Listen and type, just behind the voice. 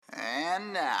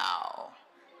And now,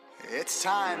 it's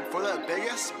time for the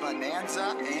biggest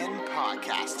bonanza in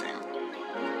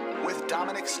podcasting. With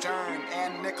Dominic Stern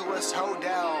and Nicholas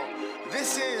Hodel,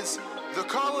 this is the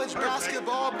College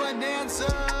Basketball Bonanza!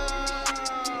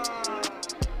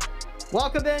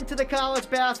 Welcome into the College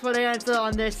Basketball Bonanza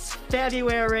on this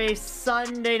February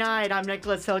Sunday night. I'm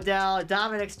Nicholas Hodel,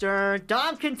 Dominic Stern,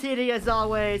 Dom Contini as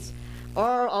always,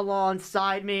 are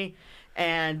alongside me.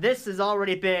 And this has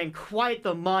already been quite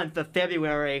the month of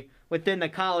February within the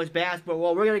college basketball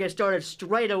world. We're going to get started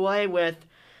straight away with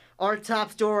our top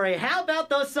story. How about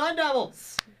those Sun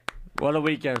Devils? What a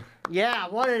weekend. Yeah,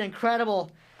 what an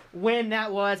incredible win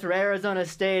that was for Arizona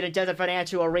State at Desert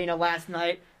Financial Arena last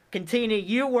night. Contini,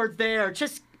 you were there.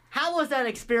 Just how was that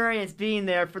experience being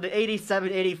there for the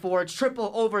 87-84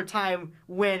 triple overtime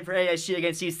win for ASU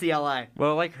against UCLA?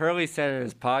 Well, like Hurley said in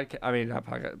his press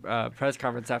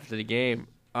conference after the game,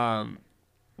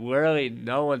 literally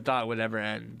no one thought it would ever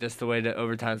end, just the way the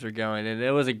overtimes were going. And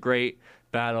it was a great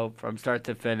battle from start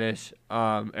to finish.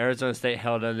 Arizona State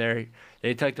held in there.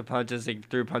 They took the punches, they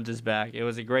threw punches back. It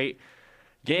was a great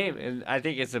game, and I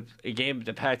think it's a game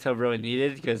the Pac-12 really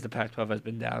needed because the Pac-12 has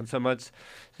been down so much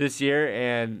this year,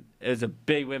 and it was a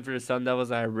big win for the Sun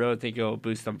Devils, and I really think it will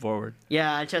boost them forward.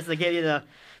 Yeah, just to give you the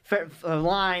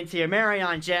lines here,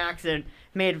 Marion Jackson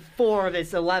made 4 of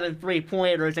his 11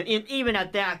 three-pointers, and even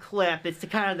at that clip, it's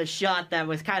kind of the shot that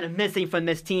was kind of missing from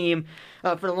this team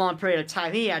for a long period of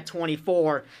time. He had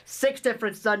 24. 6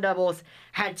 different Sun Devils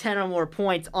had 10 or more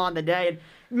points on the day.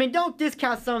 I mean, don't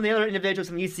discount some of the other individuals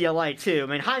from UCLA, too. I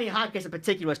mean, Jaime Hopkins in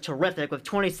particular was terrific with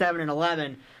 27 and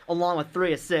 11, along with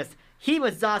 3 assists. He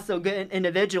was also good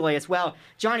individually as well.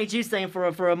 Johnny Juzang,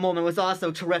 for a moment, was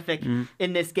also terrific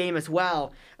in this game as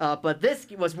well. But this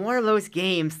was one of those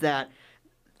games that,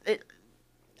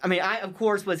 I, of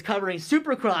course, was covering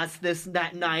Supercross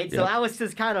that night, so I was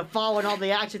just kind of following all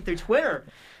the action through Twitter.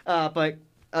 But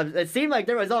it seemed like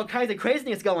there was all kinds of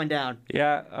craziness going down.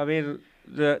 Yeah, I mean,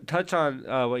 the touch on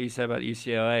what you said about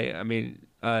UCLA, I mean,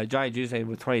 Johnny Juzang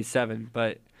with 27,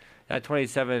 but that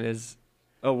 27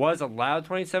 was allowed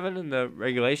 27 in the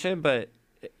regulation, but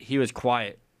he was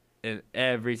quiet in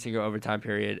every single overtime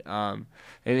period. And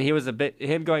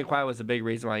him going quiet was a big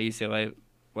reason why UCLA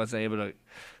wasn't able to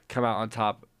come out on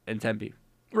top in Tempe.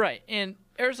 Right, and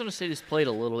Arizona State has played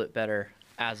a little bit better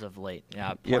as of late.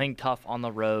 Playing tough on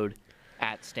the road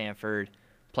at Stanford,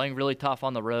 playing really tough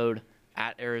on the road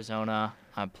at Arizona,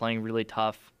 playing really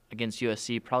tough against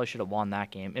USC. Probably should have won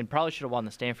that game, and probably should have won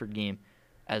the Stanford game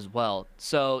as well.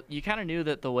 So you kind of knew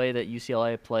that the way that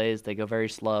UCLA plays, they go very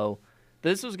slow.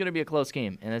 This was going to be a close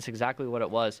game, and that's exactly what it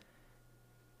was.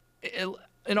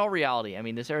 In all reality, I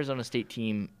mean, this Arizona State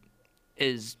team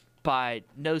is by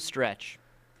no stretch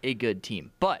a good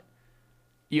team, but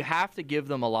you have to give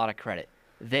them a lot of credit.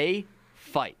 They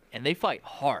fight, and they fight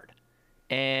hard.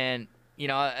 And, you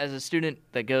know, as a student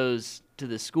that goes to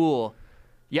the school,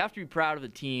 you have to be proud of the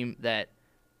team that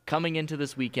coming into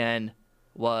this weekend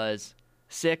was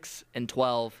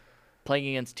 6-12, playing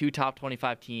against 2 top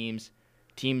 25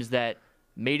 teams that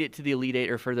made it to the Elite Eight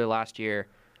or further last year,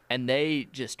 and they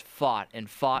just fought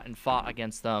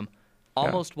against them,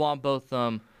 almost won both of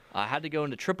them, had to go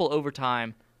into triple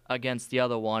overtime against the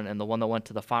other one, and the one that went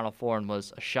to the Final Four and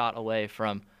was a shot away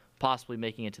from possibly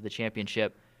making it to the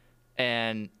championship.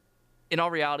 And in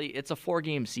all reality, it's a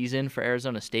 4-game season for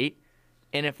Arizona State,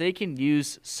 and if they can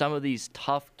use some of these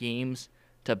tough games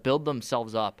to build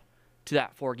themselves up to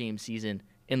that 4-game season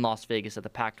in Las Vegas at the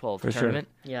Pac-12 tournament,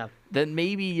 then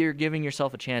maybe you're giving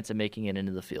yourself a chance at making it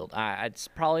into the field. It's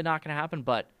probably not going to happen,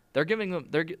 but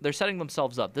they're setting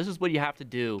themselves up. This is what you have to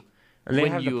do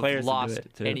when you've lost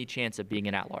any chance of being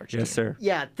an at-large team. Yes, sir.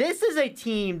 Yeah, this is a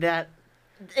team that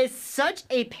is such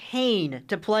a pain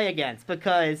to play against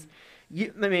because,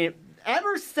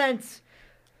 ever since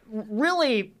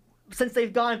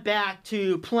they've gone back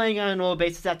to playing on an annual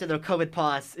basis after their COVID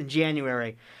pause in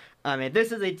January,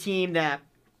 this is a team that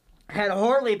had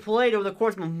hardly played over the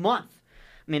course of a month.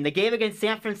 The game against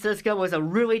San Francisco was a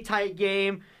really tight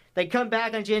game. They come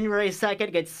back on January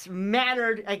 2nd, get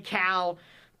smattered at Cal,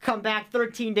 come back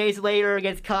 13 days later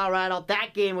against Colorado.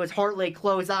 That game was hardly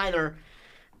close either.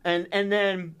 And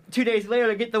then 2 days later,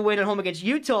 they get the win at home against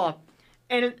Utah.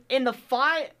 And in the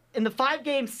 5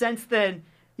 games since then,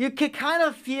 you could kind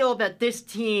of feel that this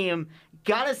team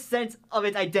got a sense of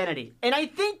its identity. And I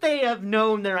think they have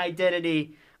known their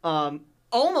identity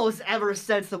almost ever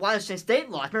since the Washington State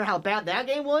loss. Remember how bad that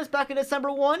game was back in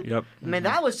December 1? Yep.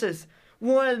 That was just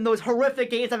one of those horrific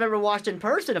games I've ever watched in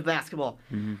person of basketball.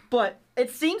 But it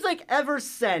seems like ever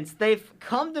since they've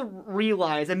come to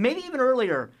realize, and maybe even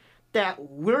earlier, that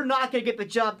we're not going to get the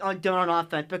job done on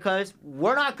offense because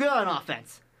we're not good on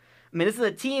offense. I mean, this is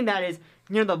a team that is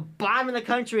near the bottom of the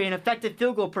country in effective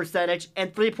field goal percentage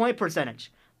and three-point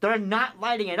percentage. They're not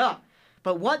lighting it up.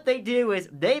 But what they do is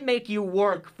they make you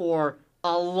work for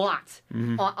a lot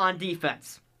on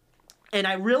defense. And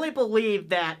I really believe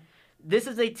that this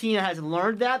is a team that has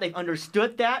learned that, they've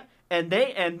understood that, and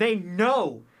they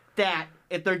know that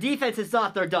if their defense is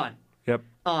off, they're done. Yep.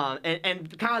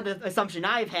 And kind of the assumption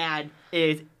I've had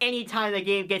is anytime the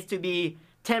game gets to be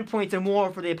 10 points or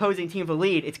more for the opposing team to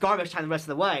lead, it's garbage time the rest of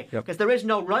the way because there is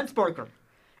no run spurter.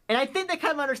 And I think they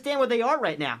kind of understand where they are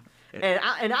right now.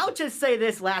 And I'll just say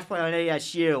this last point on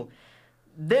ASU.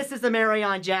 This is the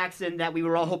Marion Jackson that we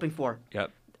were all hoping for.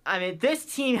 Yep. I mean, this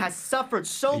team has suffered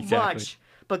so much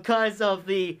because of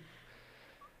the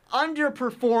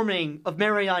underperforming of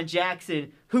Marion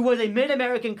Jackson, who was a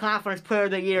Mid-American Conference Player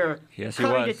of the Year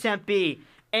coming to Tempe.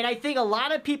 And I think a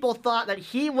lot of people thought that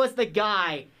he was the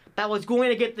guy that was going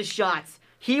to get the shots.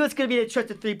 He was going to be the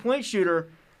trusted three-point shooter.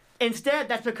 Instead,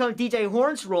 that's become DJ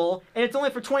Horn's role, and it's only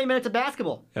for 20 minutes of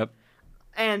basketball. Yep.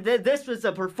 And this was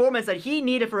a performance that he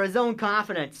needed for his own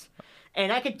confidence.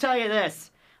 And I can tell you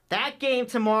this, that game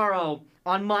tomorrow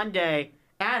on Monday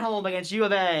at home against U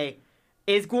of A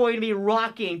is going to be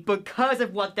rocking because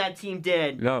of what that team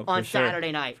did on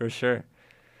Saturday night. For sure.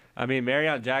 I mean,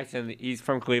 Marion Jackson, he's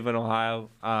from Cleveland, Ohio.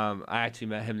 I actually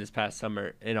met him this past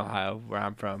summer in Ohio, where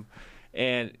I'm from.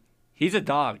 And he's a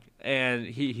dog, and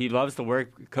he loves to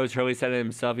work. Coach Hurley said it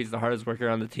himself. He's the hardest worker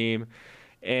on the team.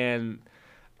 And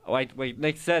like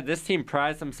Nick said, this team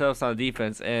prides themselves on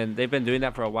defense, and they've been doing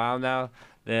that for a while now.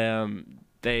 I'm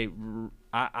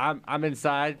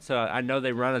inside, so I know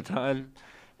they run a ton.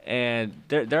 And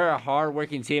they're a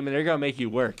hard-working team, and they're going to make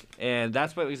you work. And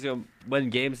that's what was going to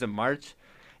win games in March.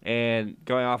 And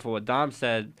going off of what Dom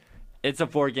said, it's a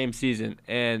 4-game season.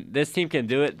 And this team can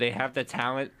do it. They have the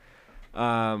talent.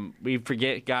 We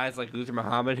forget guys like Luther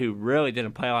Muhammad, who really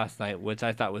didn't play last night, which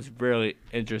I thought was really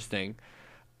interesting.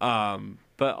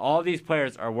 But all these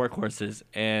players are workhorses,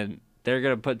 and they're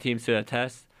going to put teams to a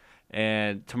test.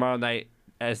 And tomorrow night,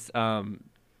 as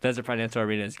Desert Financial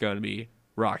Arena is going to be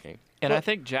rocking. And I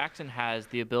think Jackson has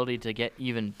the ability to get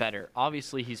even better.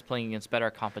 Obviously, he's playing against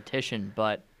better competition,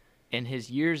 but in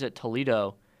his years at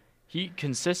Toledo, he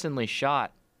consistently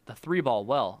shot the three ball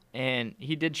well. And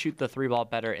he did shoot the three ball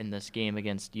better in this game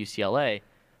against UCLA,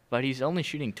 but he's only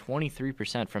shooting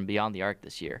 23% from beyond the arc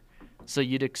this year. So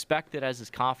you'd expect that as his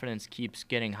confidence keeps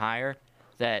getting higher,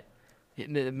 that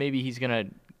maybe he's going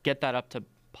to get that up to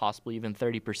possibly even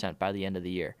 30% by the end of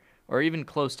the year, or even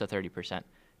close to 30%.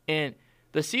 And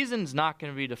the season's not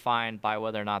going to be defined by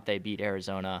whether or not they beat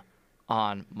Arizona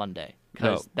on Monday,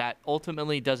 because that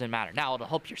ultimately doesn't matter. Now, it'll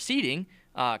help your seeding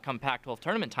come Pac-12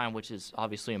 tournament time, which is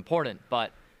obviously important,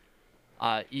 but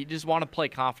you just want to play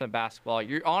confident basketball.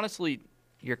 You're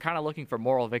kind of looking for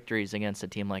moral victories against a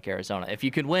team like Arizona. If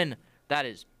you can win, that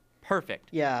is perfect.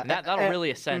 Yeah. And that'll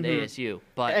really ascend ASU.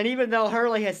 And even though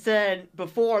Hurley has said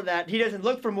before that he doesn't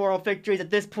look for moral victories at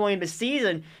this point in the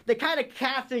season, the kind of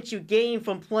confidence you gain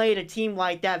from playing a team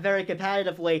like that very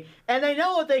competitively, and they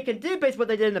know what they can do based on what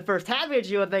they did in the first half against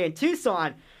U of A in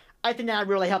Tucson, I think that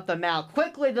really helped them out.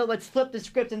 Quickly, though, let's flip the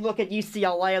script and look at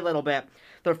UCLA a little bit.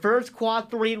 Their first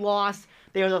quad 3 loss.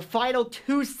 They were the final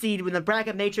 2 seed when the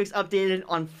bracket matrix updated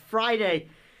on Friday.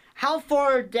 How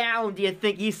far down do you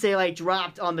think UCLA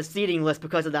dropped on the seeding list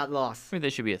because of that loss? I mean, they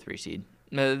should be a 3 seed.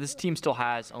 This team still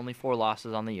has only 4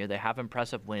 losses on the year. They have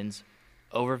impressive wins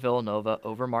over Villanova,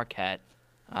 over Marquette,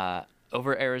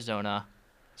 over Arizona.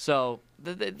 So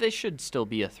they should still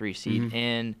be a 3 seed.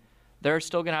 And they're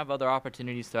still going to have other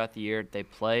opportunities throughout the year. They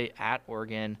play at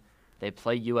Oregon. They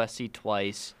play USC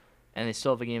twice. And they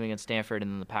still have a game against Stanford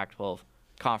in the Pac-12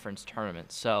 conference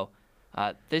tournament. So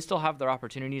they still have their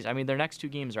opportunities. I mean, their next 2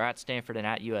 games are at Stanford and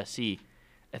at USC.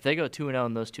 If they go 2-0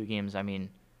 in those 2 games, I mean,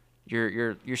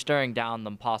 you're staring down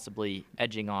them possibly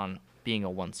edging on being a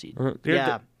 1 seed.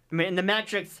 Yeah. I mean, the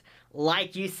metrics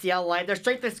like UCLA, their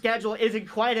strength of schedule isn't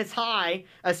quite as high,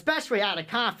 especially out of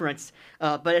conference,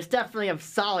 but it's definitely a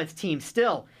solid team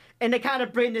still. And to kind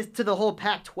of bring this to the whole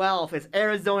Pac-12, as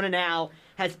Arizona now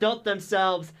has built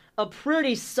themselves a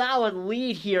pretty solid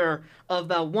lead here of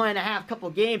about 1.5 couple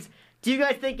games. Do you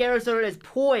guys think Arizona is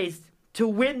poised to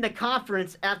win the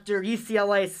conference after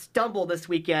UCLA stumbled this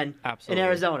weekend in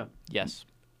Arizona? Yes.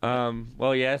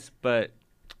 Well, yes, but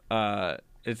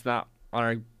it's not on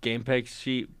our game pick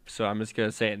sheet, so I'm just going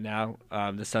to say it now.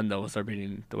 The Sun Devils are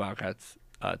beating the Wildcats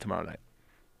tomorrow night.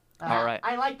 All right.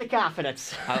 I like the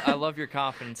confidence. I love your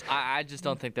confidence. I just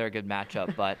don't think they're a good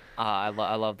matchup, but I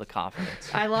love the confidence.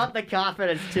 I love the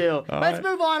confidence too. Let's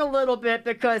move on a little bit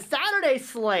because Saturday's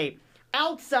slate,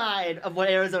 outside of what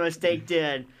Arizona State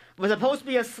did, was supposed to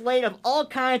be a slate of all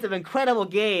kinds of incredible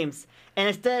games, and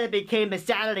instead it became the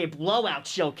Saturday blowout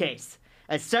showcase,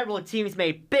 as several teams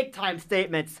made big-time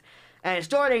statements, and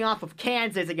starting off with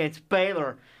Kansas against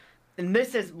Baylor. And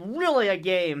this is really a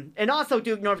game, and also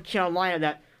Duke, North Carolina,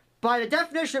 that by the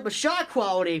definition of a shot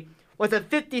quality was a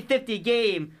 50-50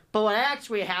 game, but what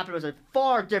actually happened was a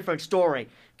far different story.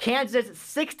 Kansas,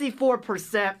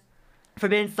 64%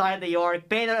 from inside the arc.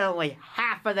 Baylor only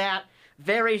half of that.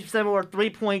 Very similar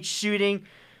three-point shooting.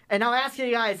 And I'll ask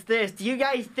you guys this. Do you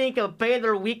guys think a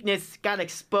Baylor weakness got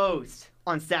exposed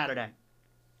on Saturday?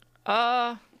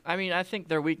 I mean, I think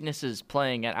their weakness is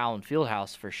playing at Allen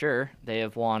Fieldhouse for sure. They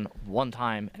have won one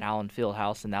time at Allen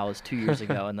Fieldhouse, and that was 2 years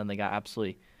ago, and then they got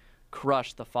absolutely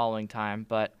crushed the following time.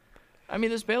 But, I mean,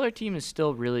 this Baylor team is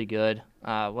still really good.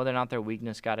 Whether or not their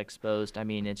weakness got exposed, I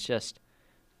mean, it's just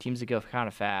teams that go kind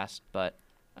of fast, but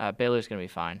Baylor's going to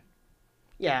be fine.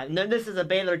 Yeah, and then this is a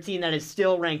Baylor team that is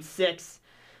still ranked 6th.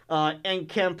 And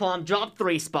KenPom dropped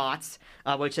 3 spots,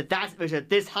 which at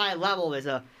this high level is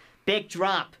a big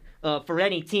drop for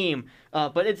any team.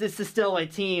 But this is still a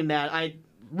team that I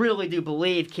really do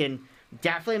believe can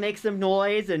definitely make some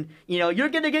noise. And, you're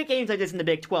going to get games like this in the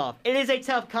Big 12. It is a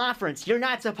tough conference. You're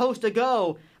not supposed to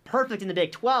go perfect in the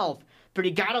Big 12, but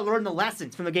you got to learn the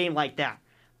lessons from a game like that.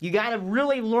 You got to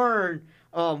really learn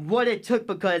what it took,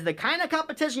 because the kind of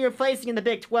competition you're facing in the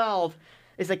Big 12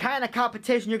 is the kind of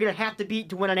competition you're going to have to beat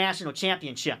to win a national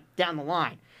championship down the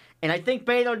line. And I think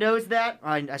Baylor knows that.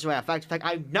 Actually, in fact,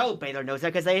 I know Baylor knows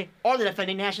that because they are the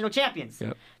defending national champions.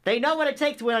 Yep. They know what it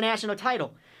takes to win a national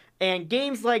title. And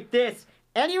games like this,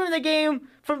 and even the game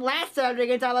from last Saturday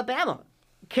against Alabama,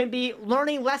 can be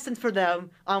learning lessons for them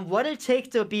on what it takes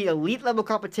to beat elite-level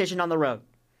competition on the road.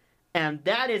 And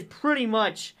that is pretty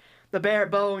much the bare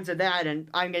bones of that. And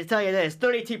I'm going to tell you this,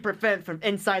 32% from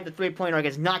inside the three-point arc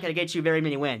is not going to get you very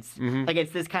many wins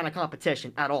against this kind of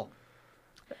competition at all.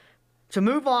 To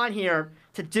move on here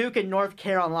to Duke and North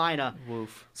Carolina.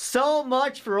 Woof. So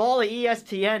much for all the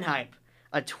ESPN hype.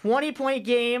 A 20-point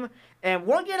game, and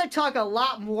we're going to talk a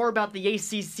lot more about the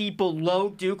ACC below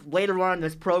Duke later on in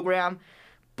this program.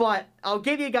 But I'll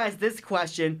give you guys this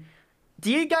question.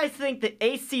 Do you guys think the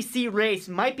ACC race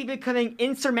might be becoming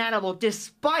insurmountable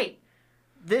despite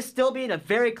this still being a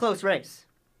very close race?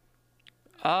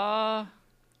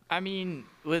 I mean,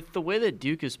 with the way that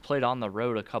Duke has played on the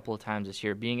road a couple of times this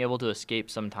year, being able to escape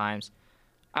sometimes,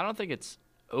 I don't think it's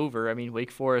over. I mean,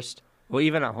 Wake Forest. Well,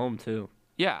 even at home, too.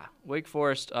 Yeah, Wake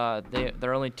Forest,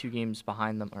 they're only 2 games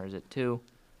behind them, or is it 2?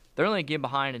 They're only a game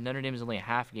behind, and Notre Dame is only a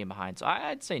half a game behind. So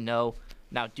I'd say no.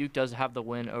 Now, Duke does have the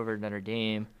win over Notre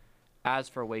Dame. As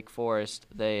for Wake Forest,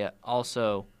 they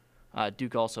also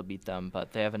Duke also beat them,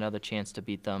 but they have another chance to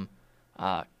beat them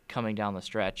coming down the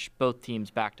stretch. Both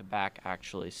teams back-to-back,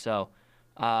 actually. So,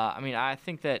 I mean, I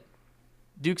think that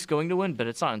Duke's going to win, but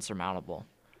it's not insurmountable.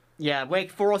 Yeah,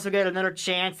 Wake Forest will get another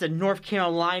chance, and North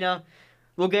Carolina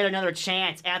will get another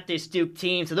chance at this Duke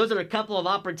team. So those are a couple of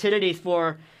opportunities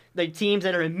for the teams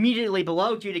that are immediately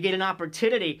below you to get an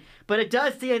opportunity. But it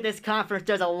does seem like this conference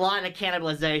does a lot of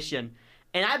cannibalization.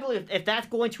 And I believe if that's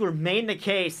going to remain the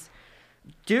case,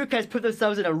 Duke has put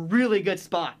themselves in a really good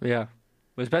spot. Yeah.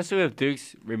 Especially with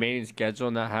Duke's remaining schedule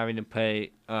not having to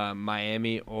play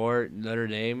Miami or Notre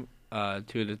Dame, 2 of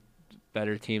the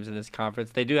better teams in this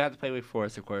conference. They do have to play Wake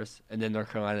Forest, of course, and then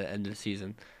North Carolina at the end of the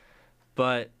season.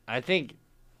 But I think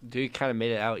Duke kind of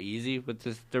made it out easy with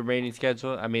the remaining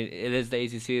schedule. I mean, it is the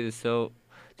ACC. There's still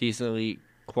decently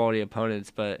quality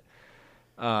opponents, but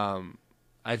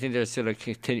I think they're still going to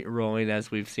continue rolling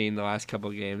as we've seen the last couple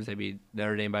of games. They beat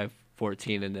Notre Dame by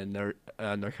 14 and then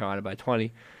North Carolina by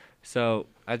 20. So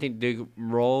I think Duke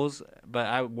rolls, but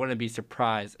I wouldn't be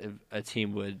surprised if a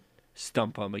team would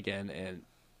stump them again and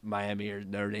Miami or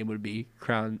Notre Dame would be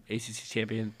crowned ACC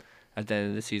champion at the end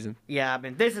of the season. Yeah, I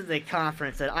mean, this is a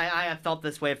conference that I have felt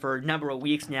this way for a number of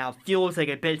weeks now. Feels like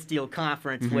a big steel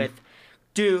conference with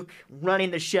Duke running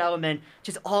the show, and then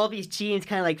just all these teams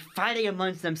kind of like fighting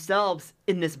amongst themselves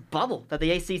in this bubble that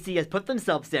the ACC has put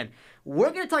themselves in.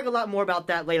 We're going to talk a lot more about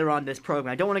that later on in this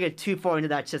program. I don't want to get too far into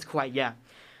that just quite yet.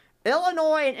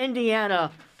 Illinois and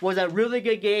Indiana was a really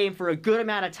good game for a good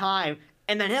amount of time,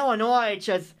 and then Illinois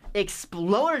just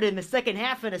exploded in the second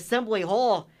half in Assembly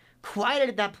Hall,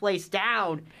 quieted that place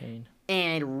down,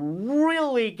 and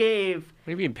really gave... What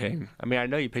do you mean pain? I mean, I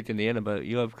know you picked Indiana, but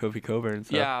you love Kofi Cockburn.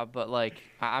 So. Yeah, but, like,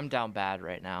 I'm down bad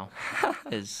right now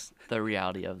is the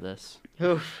reality of this.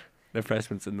 Oof. The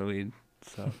freshman's in the lead.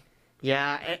 So.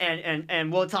 Yeah,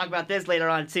 and we'll talk about this later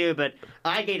on too, but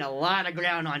I gained a lot of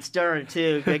ground on Stern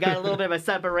too. We got a little bit of a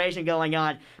separation going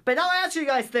on. But I'll ask you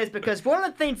guys this, because one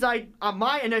of the things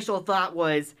my initial thought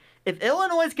was, if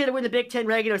Illinois is going to win the Big Ten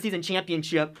regular season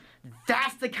championship,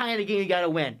 that's the kind of game you got to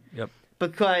win. Yep.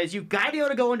 Because you got to be able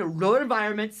to go into road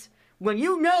environments when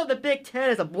you know the Big Ten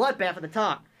is a bloodbath at the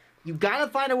top. You got to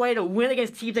find a way to win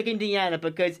against teams like Indiana,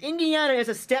 because Indiana is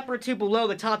a step or two below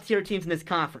the top tier teams in this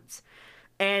conference.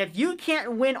 And if you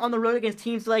can't win on the road against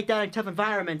teams like that in tough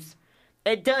environments,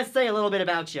 it does say a little bit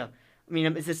about you. I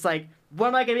mean, it's just like, what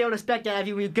am I going to be able to expect out of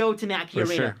you when you go to Mackey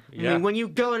Arena? Sure. Yeah. I mean, when you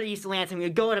go to East Lansing, when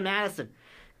you go to Madison.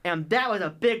 And that was a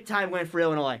big-time win for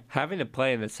Illinois. Having to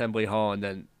play in Assembly Hall and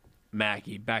then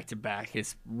Mackey back-to-back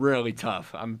is really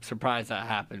tough. I'm surprised that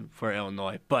happened for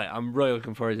Illinois. But I'm really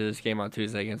looking forward to this game on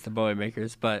Tuesday against the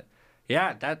Boilermakers. But,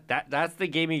 yeah, that's the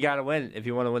game you got to win if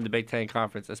you want to win the Big Ten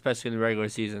Conference, especially in the regular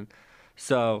season.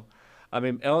 So, I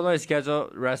mean, Illinois' schedule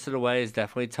the rest of the way is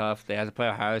definitely tough. They have to play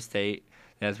Ohio State.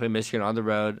 They have to play Michigan on the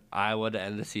road, Iowa to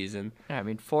end the season. Yeah, I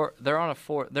mean,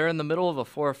 they're in the middle of a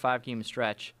 4 or 5 game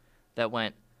stretch that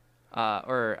went,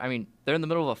 they're in the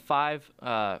middle of a 5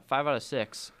 out of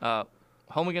 6.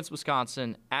 Home against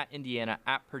Wisconsin, at Indiana,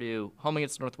 at Purdue, home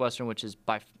against Northwestern, which is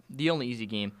by the only easy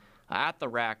game, at the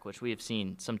RAC, which we have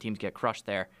seen some teams get crushed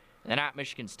there, and at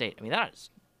Michigan State. I mean, that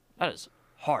is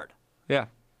hard. Yeah.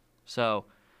 So,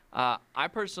 I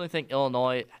personally think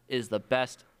Illinois is the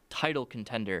best title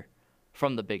contender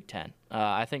from the Big Ten.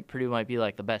 I think Purdue might be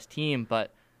like the best team,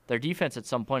 but their defense at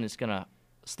some point is going to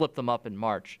slip them up in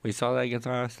March. We saw that against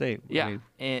Ohio State. Yeah,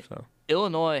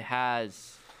 Illinois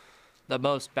has the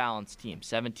most balanced team.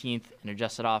 17th in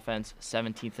adjusted offense,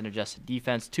 17th in adjusted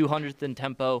defense, 200th in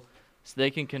tempo, so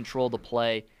they can control the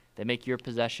play. They make your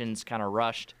possessions kind of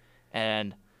rushed,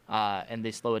 and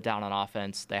they slow it down on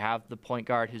offense. They have the point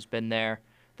guard who's been there.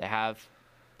 They have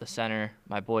the center,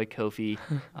 my boy Kofi.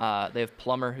 They have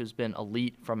Plummer, who's been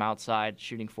elite from outside,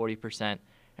 shooting 40%,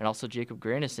 and also Jacob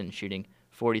Grandison shooting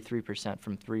 43%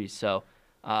 from three. So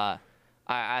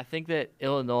I think that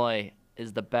Illinois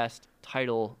is the best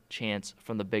title chance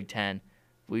from the Big Ten.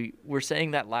 We were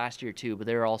saying that last year too, but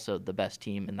they were also the best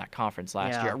team in that conference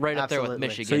last year, right up there with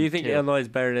Michigan. So you think too. Illinois is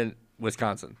better than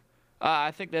Wisconsin?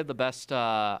 I think they have the best.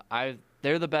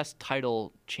 They're the best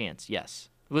title chance. Yes,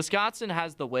 Wisconsin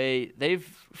has the way. They've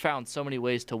found so many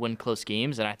ways to win close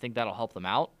games, and I think that'll help them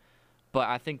out. But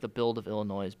I think the build of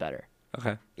Illinois is better.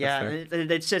 Okay. Yeah,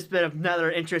 it's just been another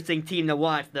interesting team to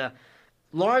watch. The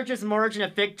largest margin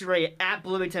of victory at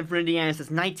Bloomington for Indiana since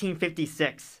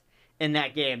 1956 in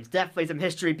that game. It's definitely some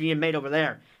history being made over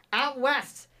there. Out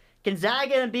west,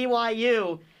 Gonzaga and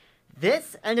BYU.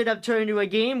 This ended up turning into a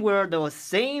game where the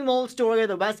same old story of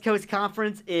the West Coast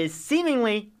Conference is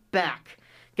seemingly back.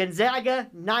 Gonzaga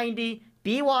 90,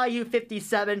 BYU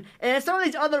 57, and in some of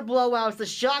these other blowouts, the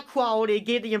shot quality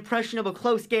gave the impression of a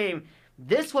close game.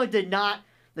 This one did not.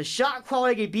 The shot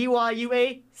quality gave BYU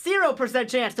a 0%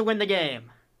 chance to win the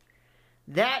game.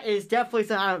 That is definitely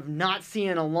something I've not seen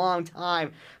in a long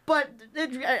time. But,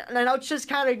 and I'll just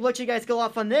kind of let you guys go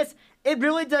off on this, it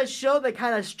really does show the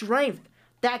kind of strength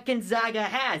that Gonzaga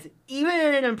has. Even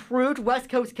in an improved West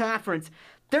Coast Conference,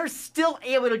 they're still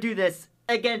able to do this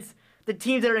against the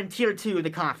teams that are in Tier 2 of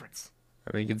the conference.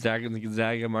 I mean,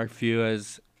 Gonzaga, Mark Few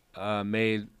has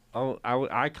made,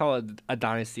 I call it a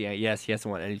dynasty. Yes, he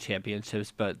hasn't won any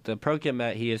championships, but the program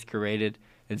that he has created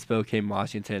in Spokane,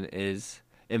 Washington is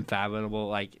unfathomable.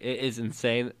 Like, it is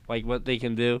insane, like, what they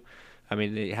can do. I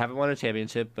mean, they haven't won a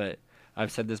championship, but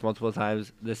I've said this multiple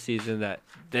times this season that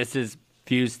this is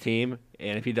Few's team,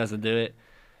 and if he doesn't do it,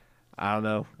 I don't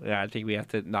know. Yeah, I think we have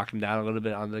to knock him down a little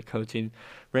bit on the coaching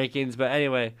rankings. But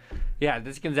anyway, yeah,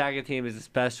 this Gonzaga team is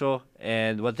special,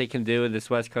 and what they can do in this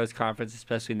West Coast Conference,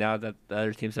 especially now that the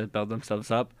other teams have built themselves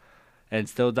up and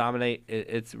still dominate,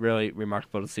 it's really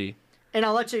remarkable to see. And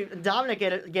I'll let you, Dominic,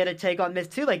 get a take on this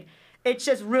too. Like, it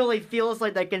just really feels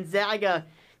like that Gonzaga,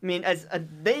 I mean,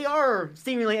 they are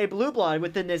seemingly a blue blood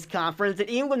within this conference, and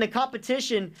even when the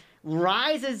competition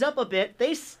rises up a bit,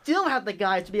 they still have the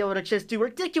guys to be able to just do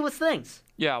ridiculous things.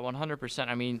 Yeah, 100%.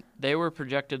 I mean, they were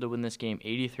projected to win this game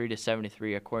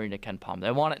 83-73 according to Ken Palm.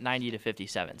 They won it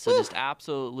 90-57. So just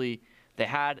absolutely, they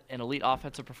had an elite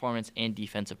offensive performance and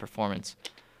defensive performance.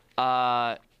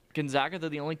 Gonzaga,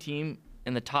 they're the only team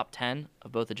in the top 10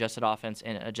 of both adjusted offense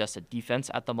and adjusted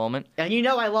defense at the moment. And you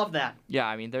know I love that. Yeah,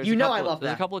 I mean, there's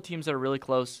a couple of teams that are really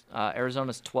close.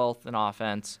 Arizona's 12th in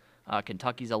offense.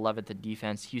 Kentucky's 11th in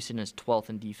defense. Houston is 12th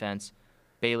in defense.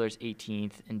 Baylor's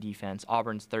 18th in defense.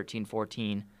 Auburn's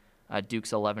 13-14.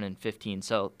 Duke's 11 and 15.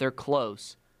 So they're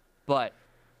close. But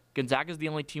Gonzaga's the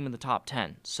only team in the top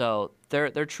 10. So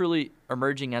they're truly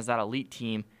emerging as that elite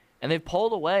team, and they've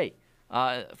pulled away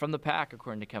from the pack,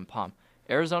 according to Ken Palm.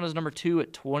 Arizona's number 2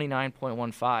 at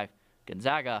 29.15.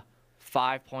 Gonzaga,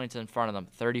 5 points in front of them,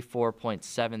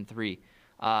 34.73.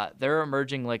 They're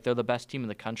emerging like they're the best team in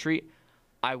the country.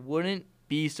 I wouldn't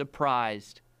be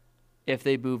surprised if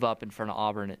they move up in front of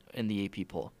Auburn in the AP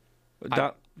poll.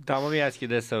 Dom, let me ask you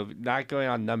this. So, not going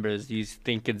on numbers, do you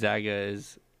think Gonzaga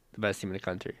is the best team in the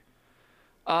country?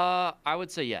 I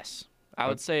would say yes. I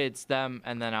would say it's them,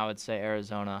 and then I would say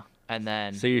Arizona, and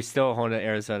then... So you're still holding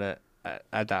Arizona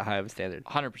at that high of a standard?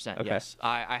 100%, Okay. yes.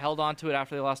 I held on to it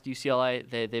after they lost to UCLA.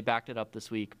 They backed it up this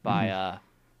week by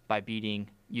beating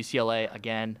UCLA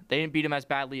again. They didn't beat them as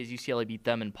badly as UCLA beat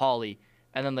them in Pauley,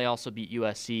 and then they also beat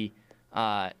USC.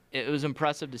 It was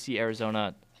impressive to see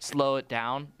Arizona slow it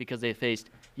down because they faced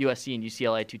USC and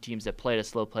UCLA, two teams that played at a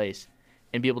slow pace,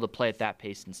 and be able to play at that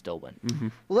pace and still win. Mm-hmm.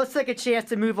 Well, let's take a chance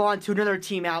to move on to another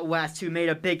team out west who made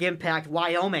a big impact,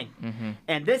 Wyoming.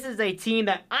 And this is a team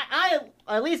that I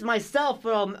at least myself,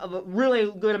 for a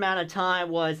really good amount of time,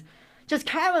 was just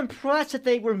kind of impressed that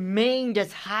they remained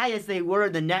as high as they were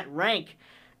in the net rank.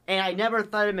 And I never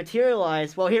thought it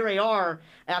materialized. Well, here they are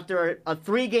after a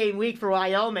 3-game week for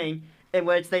Wyoming, in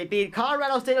which they beat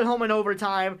Colorado State at home in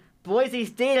overtime, Boise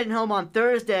State at home on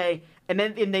Thursday, and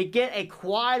then they get a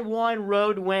quad 1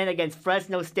 road win against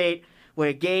Fresno State with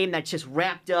a game that just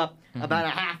wrapped up about a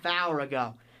half hour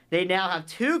ago. They now have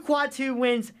 2 quad 2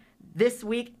 wins this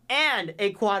week and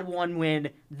a quad 1 win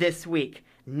this week.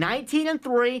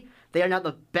 19-3. They are now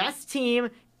the best team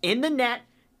in the net,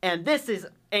 and this is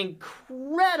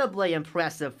incredibly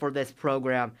impressive for this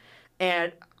program.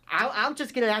 And I'm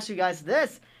just going to ask you guys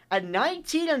this. At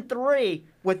 19-3,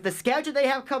 with the schedule they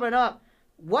have coming up,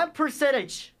 what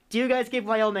percentage do you guys give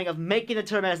Wyoming of making the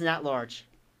tournament as an at-large?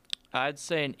 I'd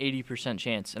say an 80%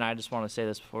 chance, and I just want to say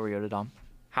this before we go to Dom.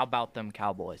 How about them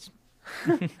Cowboys?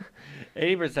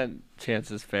 80%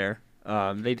 chance is fair.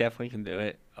 They definitely can do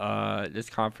it. This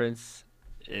conference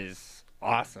is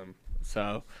awesome.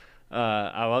 So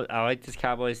I like this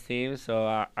Cowboys team,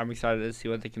 so I'm excited to see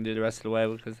what they can do the rest of the way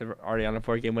because they're already on a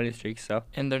 4-game winning streak. So.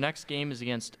 And their next game is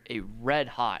against a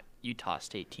red-hot Utah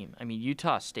State team. I mean,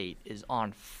 Utah State is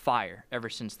on fire ever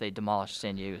since they demolished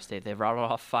San Diego State. They've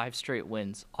rattled off 5 straight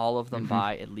wins, all of them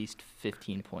by at least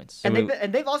 15 points. And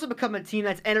they've also become a team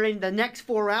that's entering the next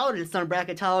 4 rounds in some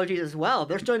bracketologies as well.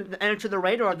 They're starting to enter the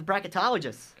radar of the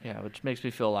bracketologists. Yeah, which makes me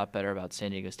feel a lot better about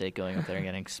San Diego State going up there and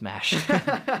getting smashed.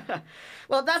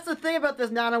 Well, that's the thing about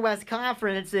this Mountain West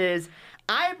Conference is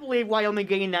I believe Wyoming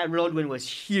getting that road win was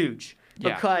huge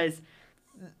because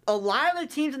a lot of the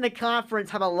teams in the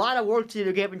conference have a lot of work to do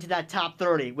to get into that top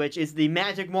 30, which is the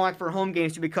magic mark for home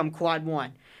games to become quad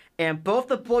 1. And both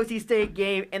the Boise State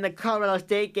game and the Colorado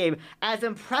State game, as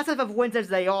impressive of wins as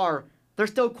they are, they're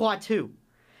still quad 2.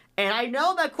 And I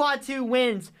know that quad 2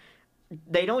 wins,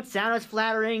 they don't sound as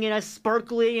flattering and as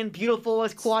sparkly and beautiful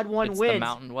as quad 1 it's wins. The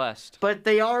Mountain West. But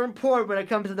they are important when it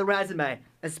comes to the resume,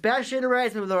 especially in a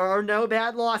resume where there are no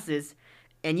bad losses,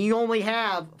 and you only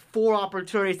have 4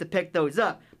 opportunities to pick those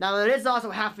up. Now, that is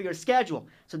also half of your schedule,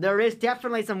 so there is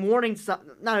definitely some not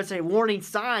necessarily warning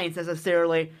signs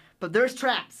necessarily, but there's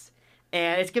traps.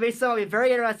 And it's going to be something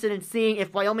very interested in seeing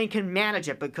if Wyoming can manage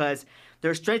it, because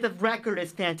their strength of record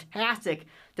is fantastic,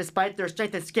 despite their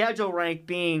strength of schedule rank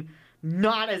being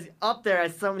not as up there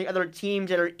as some of the other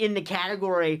teams that are in the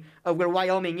category of where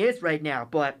Wyoming is right now.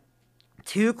 But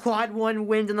 2 quad 1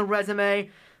 wins in the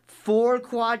resume, 4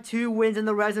 quad 2 wins in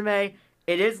the resume.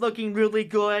 It is looking really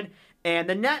good. And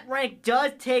the net rank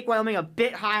does take Wyoming a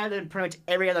bit higher than pretty much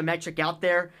every other metric out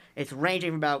there. It's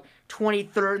ranging from about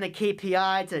 23rd in the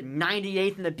KPI to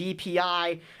 98th in the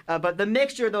BPI. But the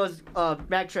mixture of those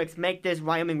metrics make this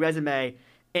Wyoming resume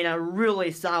in a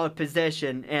really solid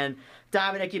position. And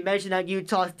Dominic, you mentioned that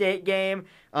Utah State game,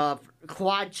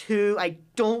 quad 2. I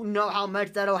don't know how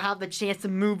much that'll have the chance to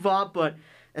move up, but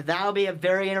that'll be a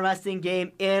very interesting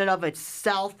game in and of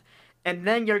itself. And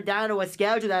then you're down to a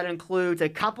schedule that includes a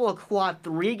couple of quad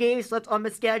 3 games left on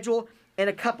the schedule and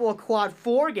a couple of quad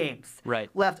 4 games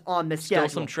left on the schedule.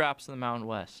 Still some traps in the Mountain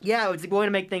West. Yeah, it's going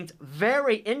to make things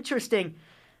very interesting.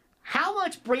 How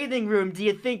much breathing room do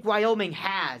you think Wyoming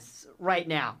has right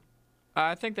now?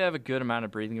 I think they have a good amount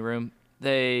of breathing room.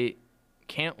 They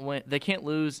can't win. They can't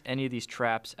lose any of these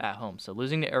traps at home. So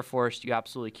losing to Air Force, you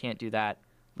absolutely can't do that.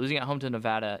 Losing at home to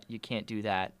Nevada, you can't do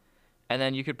that. And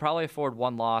then you could probably afford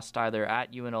 1 loss either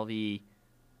at UNLV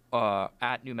or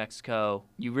at New Mexico.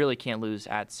 You really can't lose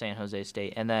at San Jose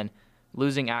State. And then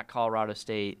losing at Colorado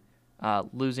State,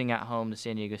 losing at home to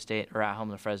San Diego State or at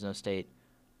home to Fresno State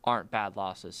aren't bad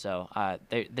losses. So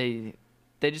they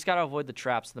they just got to avoid the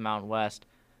traps of the Mountain West.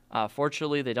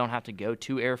 Fortunately, they don't have to go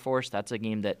to Air Force. That's a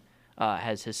game that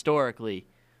has historically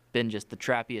been just the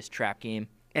trappiest trap game.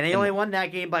 And they only won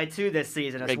that game by 2 this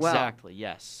season as well. Exactly,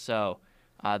 yes. So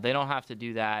they don't have to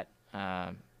do that.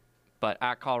 But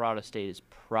at Colorado State is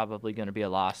probably going to be a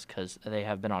loss because they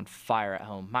have been on fire at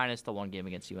home, minus the one game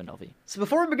against UNLV. So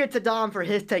before we get to Dom for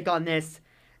his take on this,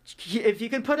 if you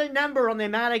can put a number on the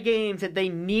amount of games that they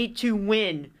need to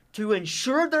win to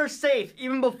ensure they're safe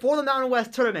even before the Mountain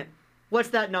West tournament, what's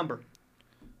that number?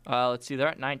 Let's see. They're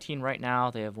at 19 right now.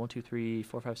 They have 1, 2, 3,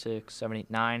 4, 5, 6, 7, 8,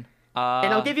 9.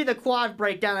 And I'll give you the quad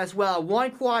breakdown as well.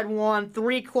 1 quad 1,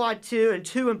 3 quad 2, and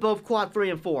 2 in both quad 3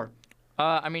 and 4.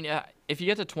 If you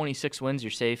get to 26 wins,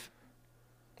 you're safe.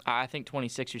 I think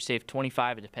 26, you're safe.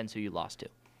 25, it depends who you lost to.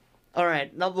 All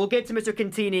right. Now we'll get to Mr.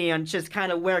 Contini on just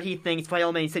kind of where he thinks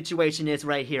Wyoming's situation is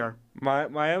right here.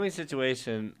 Wyoming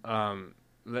situation,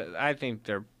 I think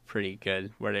they're pretty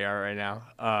good where they are right now.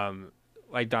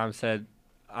 Like Dom said,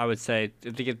 I would say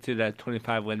if they get to that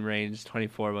 25 win range,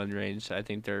 24 win range, I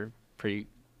think they're pretty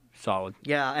solid.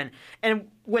 Yeah,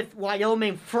 and with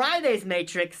Wyoming, Friday's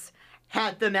matrix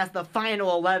had them as the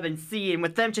final 11 seed, and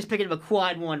with them just picking up a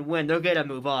quad 1 win, they're going to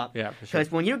move up. Yeah, for sure.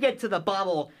 Because when you get to the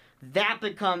bubble, that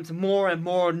becomes more and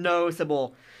more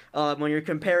noticeable when you're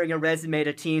comparing your resume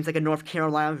to teams like a North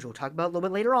Carolina, which we'll talk about a little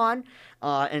bit later on,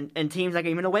 and teams like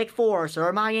even a Wake Forest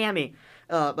or Miami.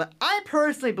 But I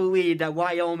personally believe that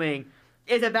Wyoming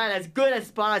is about as good a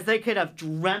spot as they could have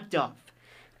dreamt of.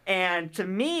 And to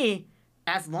me,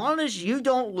 as long as you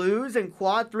don't lose in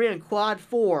quad 3 and quad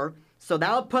 4, so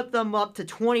that'll put them up to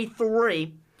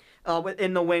 23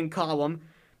 in the win column,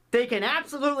 they can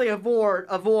absolutely afford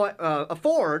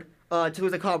to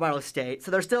lose at Colorado State.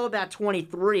 So they're still about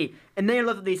 23, and then you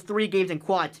look at these 3 games in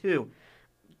quad 2.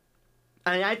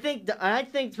 I mean, I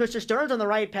think Mr. Stern's on the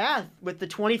right path with the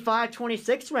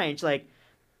 25-26 range. Like,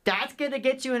 that's going to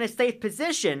get you in a safe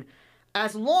position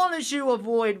as long as you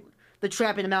avoid the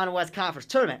trap in the Mountain West Conference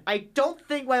tournament. I don't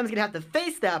think Wyoming's going to have to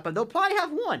face that, but they'll probably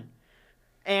have one.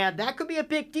 And that could be a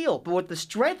big deal. But with the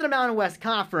strength of the Mountain West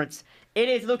Conference, it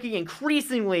is looking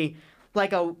increasingly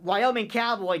like a Wyoming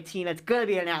Cowboy team that's going to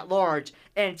be an at-large.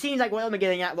 And teams like Wyoming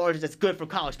getting at-large is just good for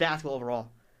college basketball overall.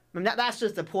 I mean, that's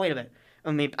just the point of it.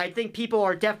 I mean, I think people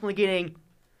are definitely getting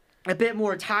a bit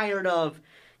more tired of,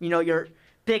 your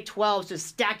Big 12's just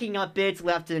stacking up bids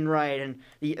left and right. And,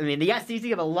 the SEC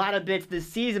have a lot of bids this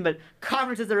season, but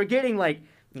conferences that are getting,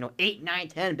 8, 9,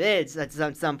 10 bids at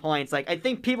some points. I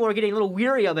think people are getting a little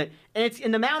weary of it. And it's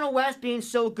in the Mountain West being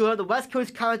so good, the West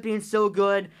Coast Conference being so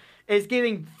good, is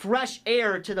giving fresh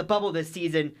air to the bubble this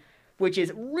season, which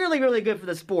is really, really good for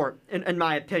the sport, in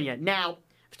my opinion. Now,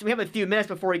 we have a few minutes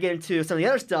before we get into some of the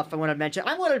other stuff I want to mention.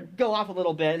 I want to go off a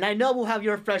little bit, and I know we'll have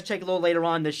your fresh take a little later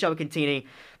on in the show, Contini.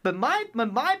 But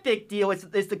my big deal is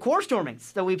the core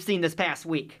stormings that we've seen this past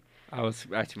week. I was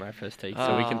actually my first take,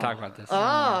 so we can talk about this.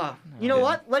 You know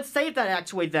what? Let's save that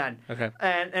actually then. Okay.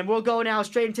 And we'll go now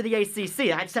straight into the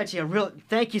ACC. I sent you a real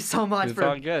thank you so much It's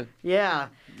all good. Yeah.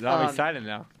 I'm excited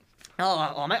now.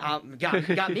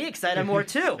 Got me excited more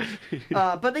too.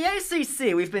 But the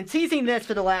ACC, we've been teasing this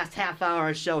for the last half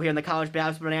hour show here in the College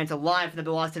Basketball Bonanza live from the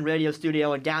Bill Austin Radio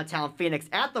Studio in downtown Phoenix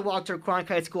at the Walter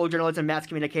Cronkite School of Journalism and Mass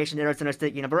Communication at Arizona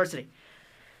State University.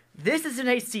 This is an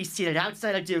ACC that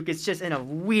outside of Duke is just in a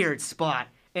weird spot,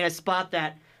 in a spot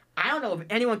that I don't know if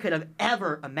anyone could have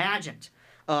ever imagined.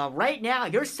 Right now,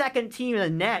 your second team in the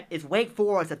net is Wake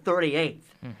Forest at 38th.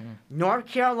 Mm-hmm. North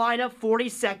Carolina,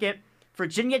 42nd.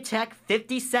 Virginia Tech,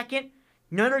 52nd.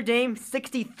 Notre Dame,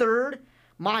 63rd.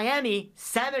 Miami,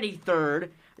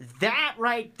 73rd. That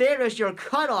right there is your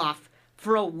cutoff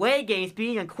for away games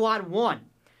being in quad 1.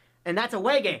 And that's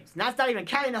away games. And that's not even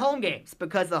counting the home games,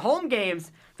 because the home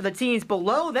games for the teams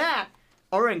below that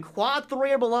are in quad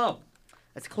 3 or below.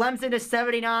 That's Clemson is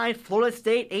 79, Florida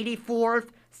State 84th,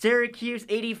 Syracuse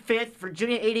 85th,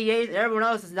 Virginia 88th, and everyone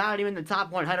else is not even in the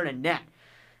top 100 in net.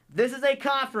 This is a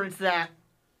conference that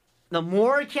the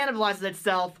more it cannibalizes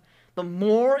itself, the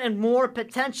more and more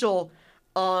potential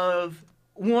of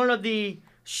one of the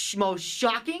most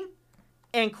shocking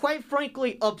and, quite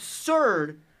frankly,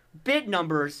 absurd bid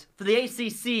numbers for the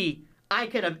ACC I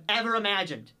could have ever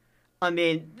imagined. What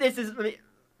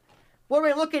are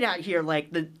we looking at here?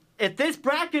 If this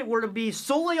bracket were to be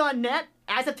solely on net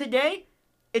as of today,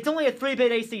 it's only a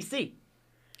 3-bid ACC.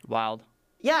 Wild.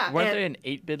 Yeah. Weren't they an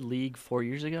 8-bid league 4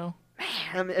 years ago?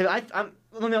 Let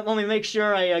me make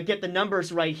sure I get the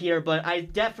numbers right here, but I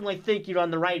definitely think you're on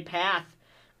the right path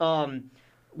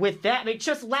with that. I mean,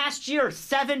 just last year,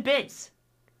 7 bids.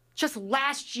 just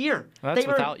last year. Well, that's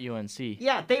they without UNC.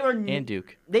 Yeah, they were And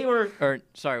Duke.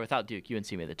 Without Duke,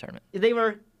 UNC made the tournament. They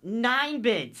were 9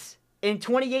 bids in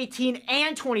 2018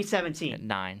 and 2017.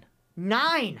 9.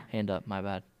 9. Hand up, my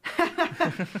bad.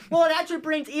 Well, it actually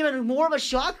brings even more of a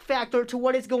shock factor to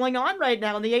what is going on right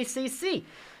now in the ACC.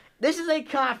 This is a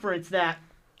conference that,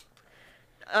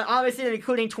 obviously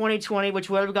including 2020, which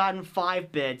would have gotten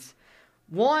 5 bids.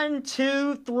 1,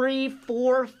 2, 3,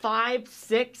 4, 5,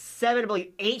 6, 7, I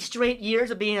believe 8 straight years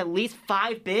of being at least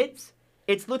 5 bids.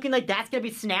 It's looking like that's going to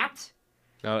be snapped.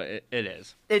 No, it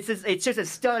is. It's just a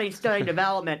stunning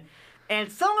development. And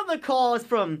some of the calls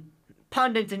from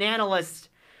pundits and analysts,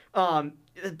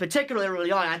 particularly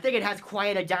early on, I think it has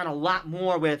quieted down a lot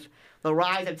more with the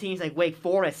rise of teams like Wake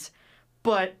Forest.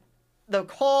 But the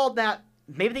call that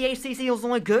maybe the ACC was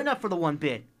only good enough for the 1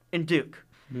 bid in Duke.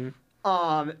 Mm-hmm.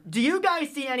 Do you guys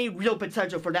see any real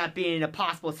potential for that being a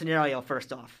possible scenario,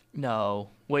 first off? No.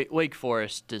 Wake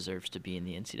Forest deserves to be in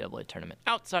the NCAA tournament.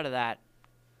 Outside of that,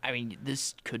 I mean,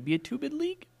 this could be a 2-bid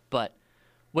league, but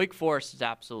Wake Forest is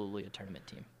absolutely a tournament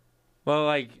team. Well,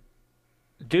 like,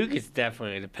 Duke is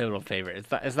definitely the pivotal favorite.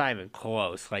 It's not even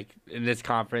close. Like, in this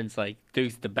conference, like,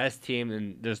 Duke's the best team,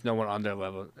 and there's no one on their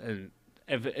level. And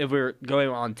if we're going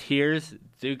on tiers,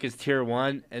 Duke is tier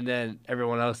 1, and then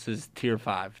everyone else is tier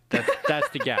 5. That's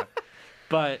the gap.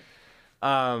 But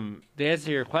to answer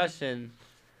your question,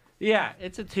 yeah,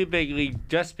 it's a 2-big league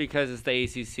just because it's the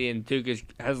ACC, and Duke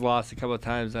has lost a couple of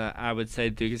times. I would say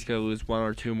Duke is going to lose 1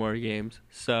 or 2 more games.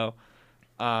 So,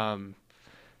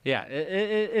 yeah,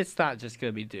 it's not just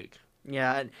going to be Duke.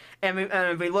 Yeah, and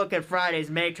if we look at Friday's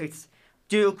matrix,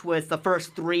 Duke was the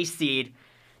first 3 seed.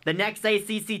 The next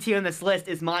ACC team on this list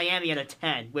is Miami at a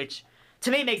 10, which to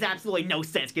me makes absolutely no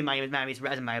sense given Miami's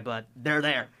resume, but they're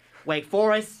there. Wake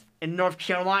Forest and North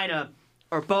Carolina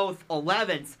are both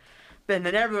 11s, and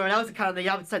then everyone else is kind of the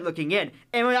outside looking in.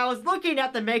 And when I was looking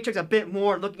at the matrix a bit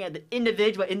more, looking at the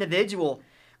individual,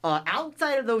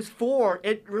 outside of those 4,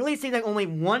 it really seems like only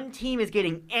 1 team is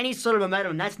getting any sort of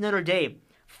momentum, and that's Notre Dame.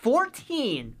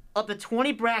 14 of the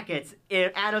 20 brackets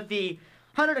out of the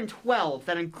 112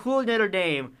 that include Notre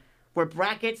Dame were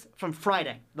brackets from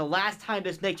Friday, the last time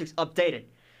this matrix updated.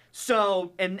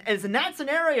 So, and as in that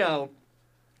scenario,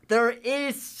 there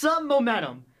is some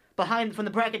momentum from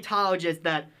the bracketologists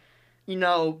that,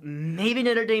 maybe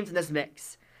Notre Dame's in this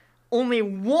mix. Only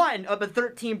 1 of the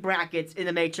 13 brackets in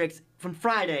the matrix from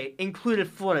Friday included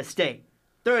Florida State.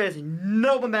 There is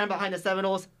no momentum behind the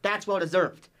Seminoles. That's well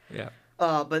deserved. Yeah.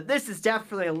 But this is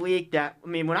definitely a league that,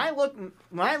 when I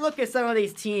look at some of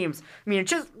these teams, I'm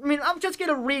just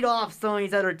gonna read off some of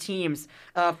these other teams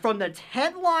from the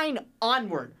 10 line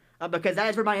onward, because that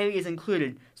is where Miami is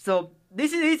included. So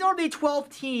these are the 12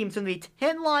 teams from the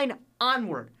 10 line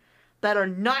onward that are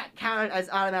not counted as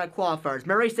automatic qualifiers.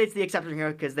 Murray State's the exception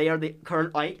here because they are the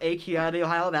current AQ out of the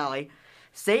Ohio Valley.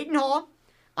 Seton Hall,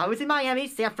 obviously Miami,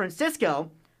 San Francisco,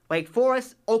 Wake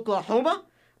Forest, Oklahoma,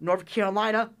 North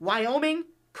Carolina, Wyoming,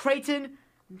 Creighton,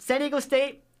 San Diego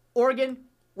State, Oregon,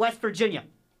 West Virginia.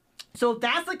 So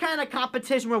that's the kind of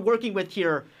competition we're working with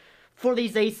here for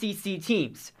these ACC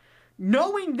teams.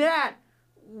 Knowing that,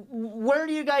 where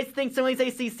do you guys think some of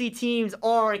these ACC teams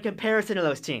are in comparison to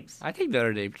those teams? I think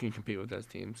Notre Dame can compete with those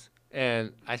teams.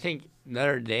 And I think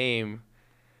Notre Dame,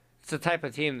 it's the type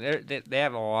of team, they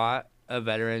have a lot of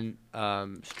veteran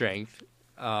strength.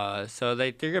 So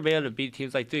they're going to be able to beat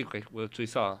teams like Duke, which we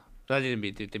saw. They didn't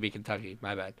beat Duke, they beat Kentucky,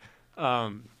 my bad.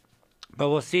 But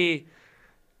we'll see.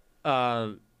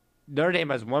 Notre Dame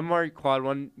has 1 more Quad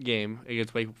 1 game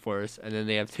against Wake Forest, and then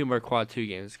they have 2 more Quad 2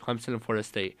 games, Clemson and Florida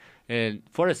State. And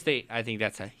Florida State, I think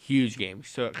that's a huge game.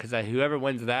 So because whoever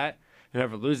wins that,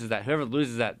 whoever loses that,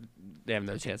 they have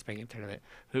no chance of making a tournament.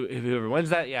 Whoever wins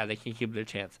that, yeah, they can keep their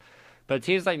chance. But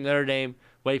teams like Notre Dame,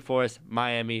 Wake Forest,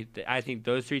 Miami, I think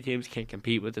those 3 teams can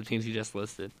compete with the teams you just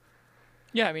listed.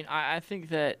 Yeah, I think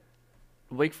that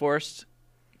Wake Forest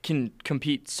can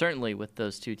compete certainly with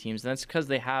those 2 teams, and that's because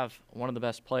they have one of the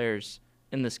best players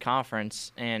in this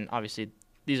conference, and obviously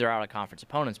these are out-of-conference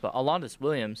opponents, but Alondas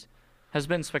Williams has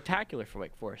been spectacular for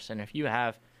Wake Forest, and if you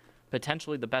have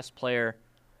potentially the best player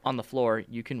on the floor,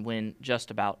 you can win just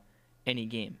about any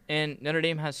game. And Notre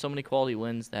Dame has so many quality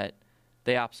wins that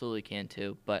they absolutely can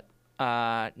too, but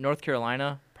North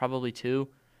Carolina probably too,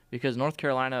 because North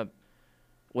Carolina,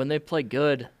 when they play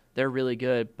good, they're really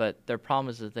good, but their problem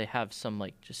is that they have some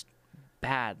just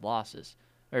bad losses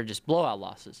or just blowout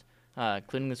losses,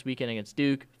 including this weekend against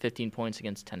Duke, 15 points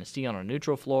against Tennessee on a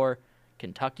neutral floor,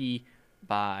 Kentucky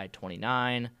by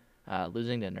 29,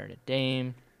 losing to Notre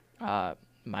Dame,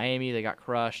 Miami, they got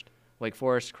crushed, Wake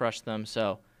Forest crushed them.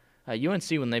 So UNC,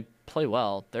 when they play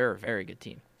well, they're a very good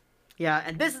team. Yeah,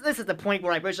 and this is the point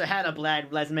where I wish I had a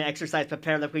bad resume exercise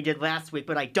prepared like we did last week,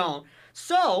 but I don't.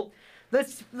 So,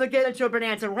 let's get into a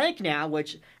Bonanza rank now,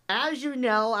 which, as you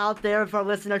know out there for our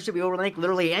listeners, we will rank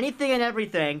literally anything and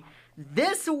everything.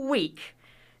 This week,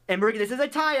 and this is a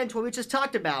tie-in to what we just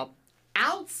talked about,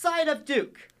 outside of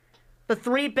Duke, the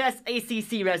 3 best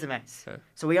ACC resumes. Okay.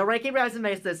 So we are ranking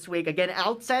resumes this week. Again,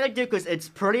 outside of Duke, because it's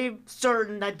pretty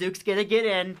certain that Duke's going to get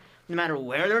in, no matter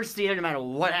where they're seated, no matter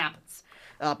what happens.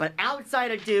 But outside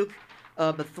of Duke,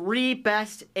 the 3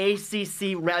 best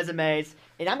ACC resumes.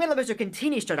 And I'm going to let Mr.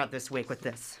 Contini start out this week with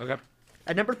this. Okay.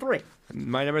 At number 3.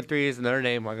 My number 3 is Notre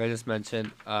Dame, like I just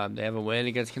mentioned. They have a win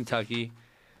against Kentucky.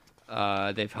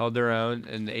 They've held their own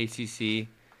in the ACC.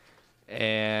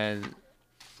 And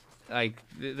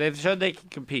they've showed they can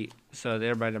compete. So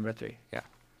they're my number 3. Yeah.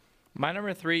 My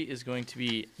number 3 is going to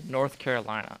be North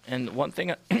Carolina. And one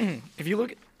thing, if you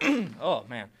look at,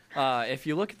 if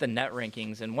you look at the net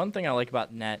rankings, and one thing I like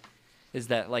about net is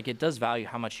that it does value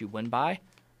how much you win by,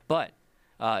 but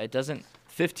it doesn't.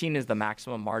 15 is the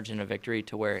maximum margin of victory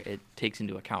to where it takes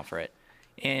into account for it.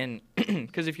 And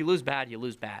because if you lose bad, you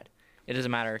lose bad. It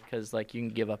doesn't matter because you can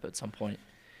give up at some point.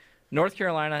 North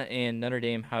Carolina and Notre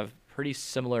Dame have pretty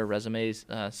similar resumes,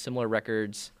 similar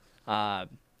records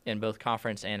in both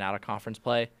conference and out of conference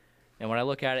play. And when I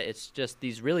look at it, it's just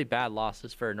these really bad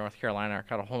losses for North Carolina are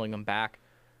kind of holding them back.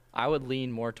 I would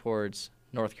lean more towards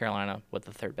North Carolina with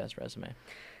the 3rd best resume.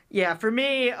 Yeah, for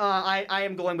me, I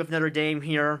am going with Notre Dame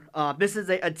here. This is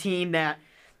a team that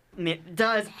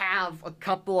does have a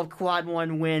couple of quad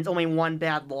 1 wins, only 1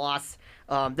 bad loss.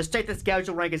 The strength of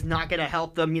schedule rank is not going to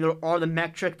help them, neither are the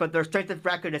metrics, but their strength of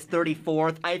record is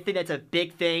 34th. I think that's a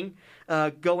big thing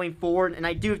going forward, and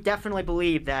I do definitely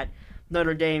believe that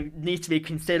Notre Dame needs to be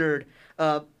considered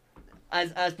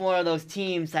as one of those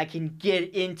teams that can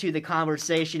get into the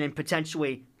conversation and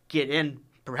potentially get in,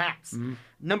 perhaps. Mm-hmm.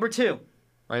 Number 2.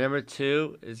 My number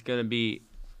 2 is going to be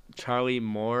Charlie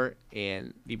Moore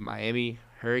and the Miami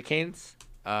Hurricanes.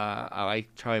 I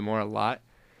like Charlie Moore a lot.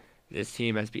 This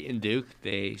team has beaten Duke.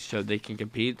 They showed they can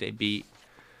compete. They beat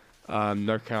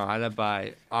North Carolina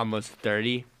by almost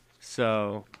 30.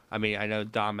 So, I know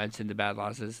Dom mentioned the bad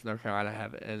losses North Carolina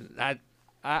have. And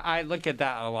I look at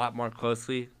that a lot more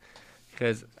closely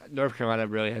because North Carolina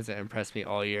really hasn't impressed me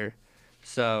all year.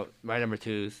 So, my number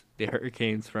 2 is the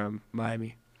Hurricanes from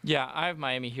Miami. Yeah, I have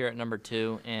Miami here at number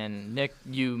 2, and Nick,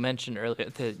 you mentioned earlier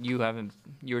that you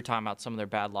were talking about some of their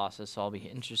bad losses, so I'll be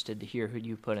interested to hear who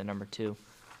you put at number 2.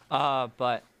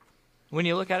 But when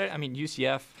you look at it,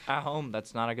 UCF at home,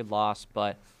 that's not a good loss,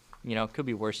 but it could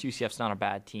be worse. UCF's not a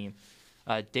bad team.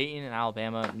 Dayton and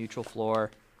Alabama, neutral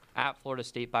floor. At Florida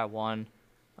State by 1.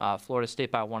 Florida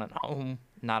State by 1 at home,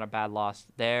 not a bad loss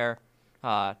there.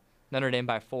 Notre Dame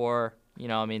by 4.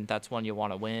 That's one you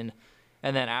want to win.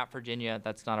 And then at Virginia,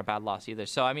 that's not a bad loss either.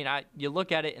 So you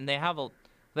look at it, and they have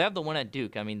the win at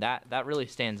Duke. That really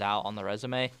stands out on the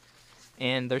resume.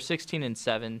 And they're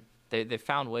 16-7. They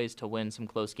found ways to win some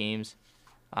close games.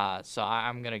 So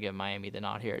I'm gonna give Miami the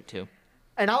nod here at 2.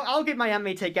 And I'll give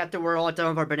Miami take after we're all done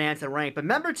with our Bonanza rank. But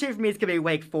number 2 for me is gonna be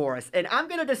Wake Forest, and I'm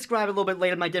gonna describe a little bit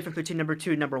later my difference between number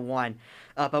 2 and number 1.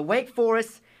 But Wake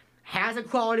Forest has a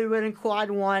quality win in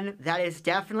quad 1. That is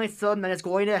definitely something that is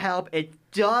going to help. It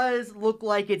does look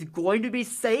like it's going to be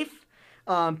safe.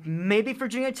 Maybe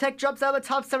Virginia Tech drops out of the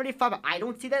top 75. I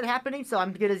don't see that happening, so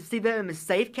I'm going to see that in the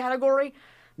safe category.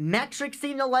 Metrics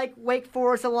seem to like Wake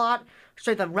Forest a lot.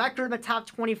 Strength of record in the top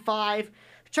 25.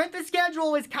 Strength of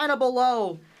schedule is kind of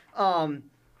below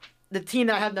the team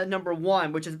that I have at number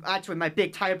 1, which is actually my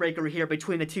big tiebreaker here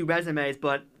between the 2 resumes.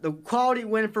 But the quality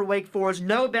win for Wake Forest,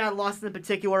 no bad losses in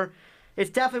particular. It's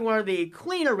definitely one of the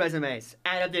cleaner resumes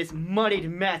out of this muddied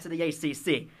mess of the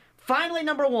ACC. Finally,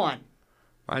 number 1.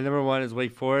 My number 1 is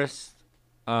Wake Forest.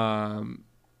 They're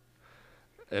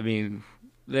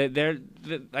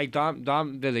like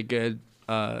Dom did a good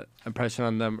impression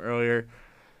on them earlier,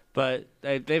 but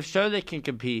they've shown they can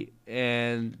compete,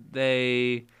 and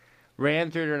they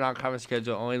ran through their non-conference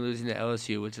schedule, only losing to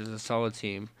LSU, which is a solid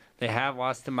team. They have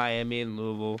lost to Miami and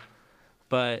Louisville,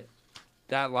 but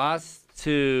that loss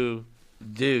to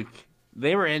Duke,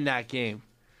 they were in that game,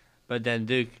 but then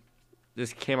Duke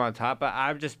just came on top. But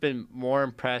I've just been more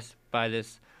impressed by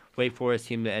this Wake Forest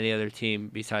team than any other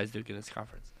team besides Duke in this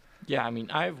conference. Yeah,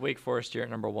 I have Wake Forest here at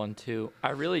number 1 too.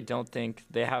 I really don't think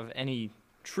they have any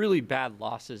truly bad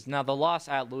losses. Now, the loss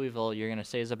at Louisville, you're going to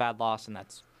say is a bad loss, and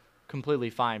that's completely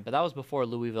fine. But that was before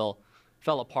Louisville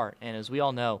fell apart. And as we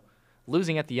all know,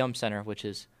 losing at the Yum Center, which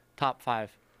is top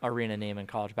 5 arena name in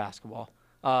college basketball,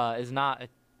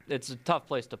 it's a tough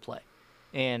place to play.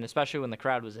 And especially when the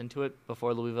crowd was into it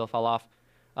before Louisville fell off.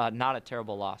 not a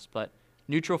terrible loss. But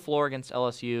neutral floor against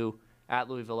LSU, at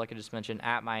Louisville, like I just mentioned,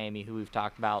 at Miami, who we've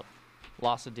talked about,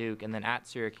 loss of Duke, and then at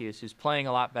Syracuse, who's playing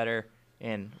a lot better.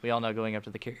 And we all know going up to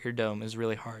the Carrier Dome is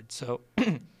really hard. So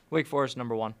Wake Forest,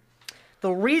 number 1.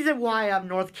 The reason why I have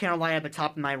North Carolina at the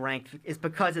top of my rank is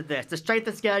because of this. The strength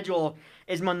of schedule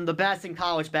is one of the best in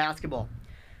college basketball.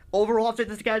 Overall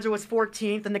strength of schedule was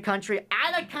 14th in the country.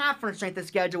 At a conference strength of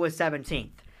schedule was 17th.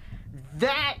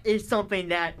 That is something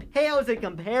that pales in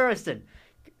comparison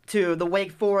to the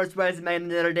Wake Forest resume and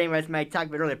the Notre Dame resume I talked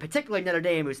about earlier, particularly Notre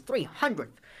Dame, who's 300th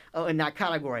in that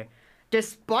category.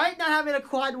 Despite not having a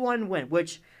quad 1 win,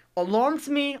 which alarms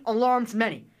me, alarms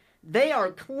many, they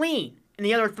are clean in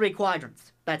the other 3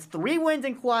 quadrants. That's 3 wins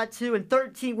in quad 2 and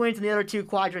 13 wins in the other 2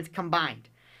 quadrants combined.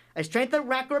 A strength of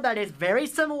record that is very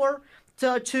similar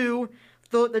to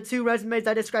the 2 resumes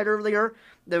I described earlier.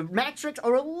 The metrics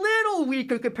are a little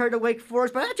weaker compared to Wake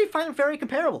Forest, but I actually find them very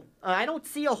comparable. I don't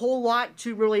see a whole lot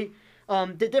to really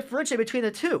differentiate between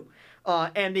the 2.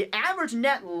 And the average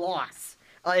net loss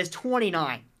is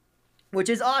 29, which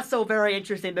is also very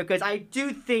interesting because I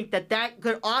do think that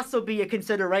could also be a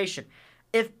consideration.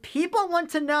 If people want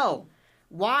to know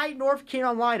why North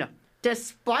Carolina,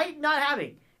 despite not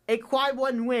having a quad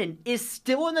 1 win, is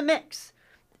still in the mix,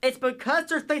 it's because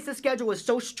their strength of schedule is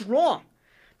so strong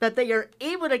that they are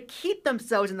able to keep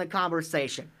themselves in the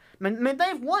conversation. I mean,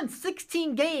 they've won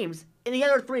 16 games in the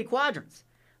other 3 quadrants.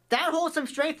 That holds some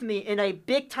strength to me in a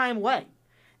big-time way.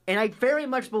 And I very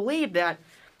much believe that,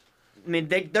 they're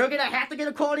going to have to get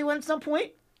a quality win at some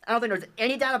point. I don't think there's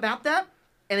any doubt about that.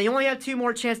 And they only have 2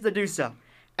 more chances to do so.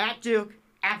 At Duke,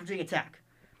 at Virginia Tech.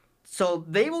 So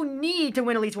they will need to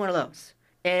win at least one of those.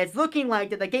 And it's looking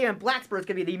like that the game in Blacksburg is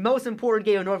going to be the most important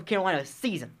game of North Carolina's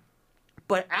season.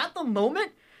 But at the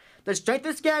moment, the strength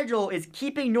of schedule is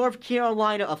keeping North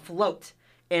Carolina afloat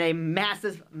in a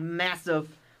massive, massive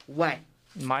way.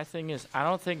 My thing is, I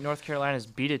don't think North Carolina's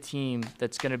beat a team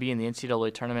that's going to be in the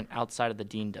NCAA tournament outside of the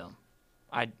Dean Dome.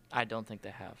 I don't think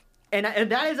they have. And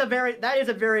that is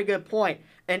a very good point.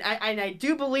 And I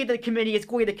do believe the committee is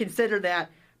going to consider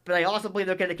that, but I also believe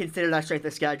they're going to consider that strength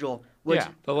of schedule. Yeah,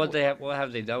 but what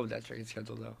have they done with that strength of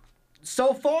schedule though?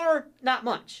 So far, not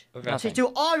much. Okay.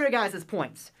 To all your guys'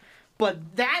 points.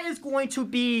 But that is going to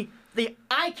be the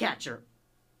eye catcher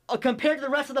compared to the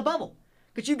rest of the bubble.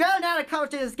 Because you've got an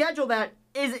out-of-conference schedule that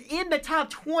is in the top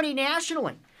 20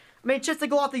 nationally. I mean, just to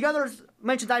go off the others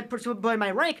mentioned I put in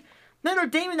my rank, Notre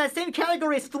Dame in that same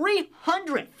category is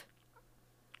 300th.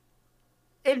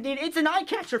 It's an eye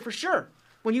catcher for sure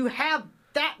when you have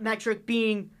that metric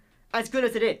being as good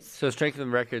as it is. So strength of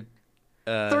the record.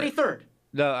 33rd.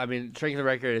 No, I mean strength of the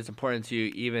record is important to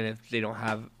you even if they don't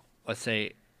have, let's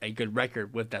say, a good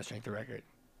record with that strength of record.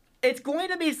 It's going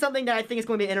to be something that I think is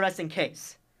going to be an interesting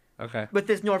case. Okay. With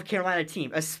this North Carolina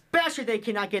team, especially if they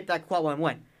cannot get that quad 1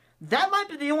 win. That might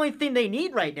be the only thing they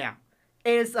need right now.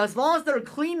 Is as long as they're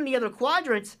clean in the other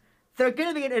quadrants, they're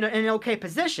going to be in an okay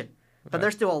position. Okay. But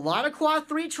there's still a lot of quad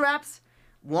 3 traps,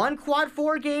 1 quad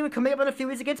 4 game coming up in a few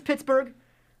weeks against Pittsburgh.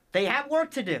 They have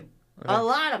work to do. Okay. A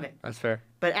lot of it. That's fair.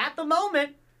 But at the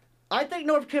moment, I think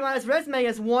North Carolina's resume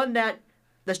is one that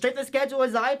the strength of schedule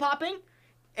is eye-popping,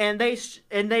 and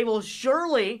they will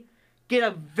surely get a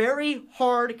very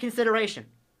hard consideration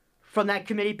from that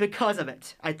committee because of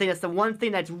it. I think that's the one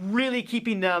thing that's really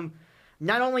keeping them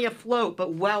not only afloat,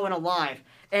 but well and alive.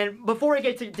 And before we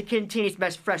get to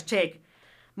Kentini's fresh take,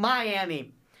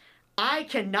 Miami, I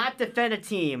cannot defend a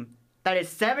team that is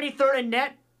 73rd in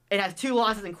net and has 2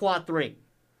 losses in quad 3.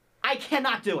 I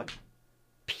cannot do it.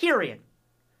 Period.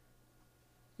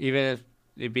 Even if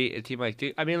they beat a team like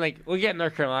Duke. I mean, like, look at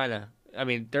North Carolina. I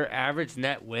mean, their average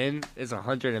net win is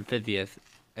 150th,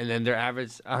 and then their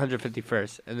average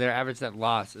 151st, and their average net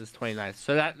loss is 29th.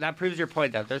 So that proves your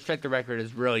point that their strength of record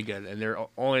is really good, and they're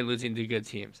only losing to good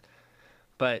teams.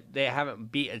 But they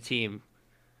haven't beat a team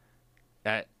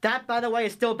that... That, by the way,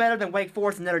 is still better than Wake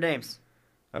Forest and Notre Dame's.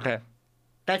 Okay.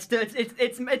 That's still,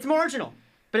 it's marginal,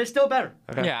 but it's still better.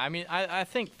 Okay. Yeah, I mean, I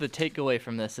think the takeaway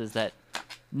from this is that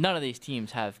none of these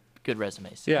teams have good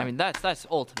resumes. Yeah. I mean, that's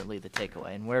ultimately the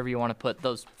takeaway. And wherever you want to put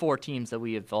those 4 teams that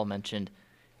we have all mentioned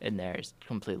in there is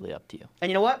completely up to you.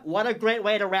 And you know what? What a great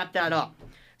way to wrap that up.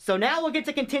 So now we'll get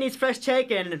to Kentini's fresh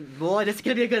take, and boy, this is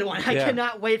going to be a good one. I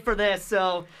cannot wait for this.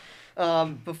 So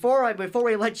before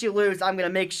we let you loose, I'm going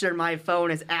to make sure my phone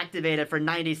is activated for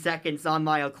 90 seconds on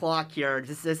my clock here.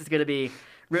 This is going to be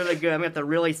really good. I'm going to have to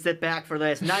really sit back for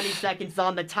this. 90 seconds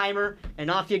on the timer, and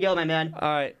off you go, my man. All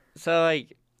right. So,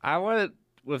 like, I wanted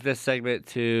with this segment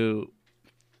to,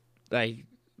 like,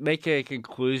 make a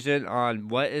conclusion on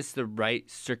what is the right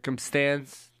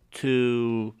circumstance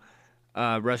to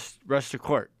rush the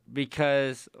court,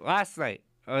 because last night,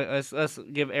 let's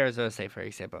give Arizona State for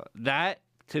example. That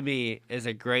to me is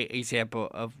a great example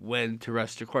of when to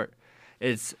rush the court.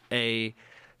 It's a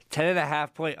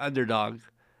 10.5 point underdog,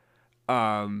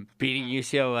 beating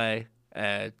UCLA,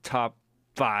 a top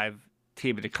 5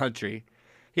 team in the country.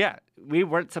 Yeah, we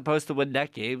weren't supposed to win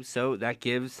that game, so that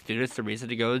gives students the reason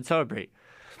to go and celebrate.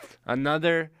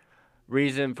 Another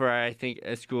reason for I think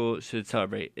a school should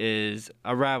celebrate is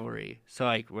a rivalry. So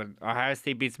like when Ohio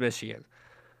State beats Michigan,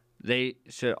 they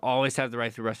should always have the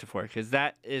right to rush the floor, because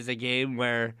that is a game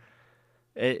where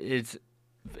it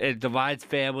divides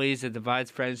families, it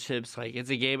divides friendships. Like, it's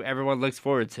a game everyone looks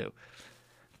forward to.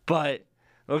 But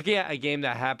looking at a game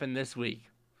that happened this week,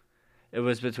 it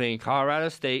was between Colorado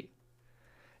State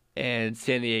and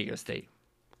San Diego State.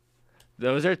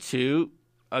 Those are two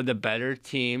of the better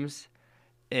teams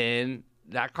in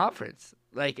that conference.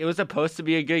 Like, it was supposed to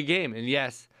be a good game. And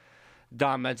yes,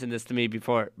 Dom mentioned this to me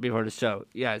before the show.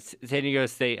 Yes, San Diego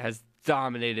State has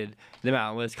dominated the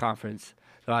Mountain West Conference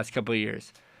the last couple of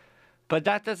years. But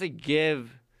that doesn't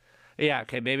give... Yeah,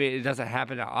 okay, maybe it doesn't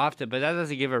happen that often, but that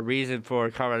doesn't give a reason for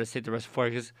Colorado State to rush the floor.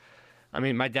 Because, I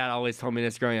mean, my dad always told me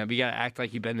this growing up. You got to act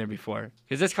like you've been there before.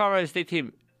 Because this Colorado State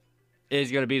team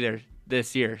is going to be there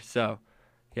this year. So,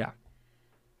 yeah.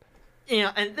 You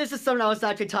know, and this is something I was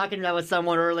actually talking about with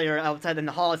someone earlier outside in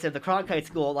the halls of the Cronkite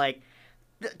School. Like,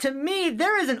 to me,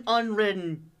 there is an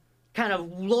unwritten kind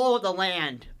of law of the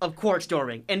land of court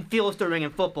storming and field storming in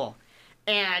football.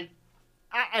 And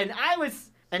I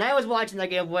was watching that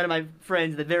game with one of my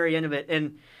friends at the very end of it,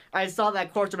 and I saw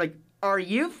that court storm, like, are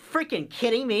you freaking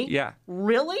kidding me? Yeah.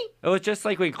 Really? It was just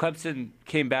like when Clemson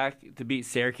came back to beat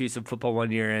Syracuse in football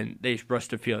one year, and they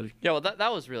rushed the field. Yeah, well,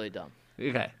 that was really dumb.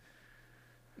 Okay.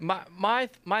 My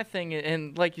thing,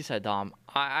 and like you said, Dom,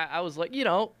 I was like, you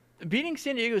know, beating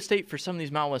San Diego State for some of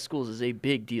these Mountain West schools is a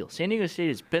big deal. San Diego State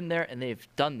has been there, and they've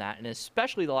done that, and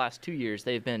especially the last 2 years,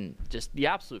 they've been just the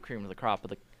absolute cream of the crop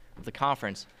of the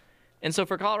conference. And so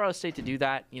for Colorado State to do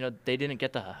that, you know, they didn't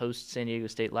get to host San Diego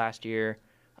State last year.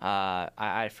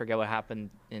 I forget what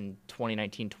happened in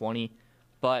 2019-20.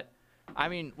 But, I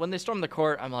mean, when they stormed the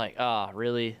court, I'm like, oh,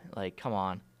 really? Like, come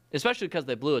on. Especially because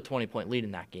they blew a 20-point lead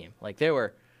in that game. Like, they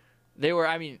were,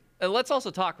 I mean, let's also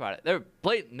talk about it. They were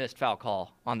blatant missed foul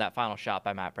call on that final shot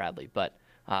by Matt Bradley. But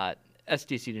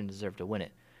SDC didn't deserve to win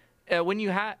it.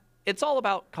 It's all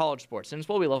about college sports. And it's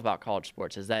what we love about college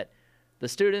sports is that the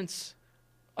students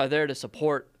are there to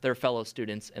support their fellow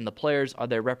students, and the players are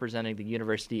there representing the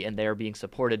university, and they are being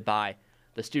supported by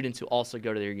the students who also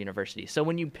go to their university. So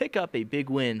when you pick up a big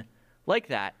win like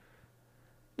that,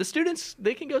 the students,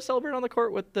 they can go celebrate on the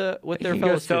court with their fellow students. They can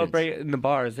go celebrate in the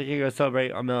bars. They can go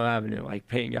celebrate on Mill Avenue, like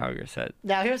Peyton Gallagher said.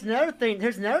 Now, here's another thing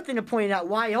to point out.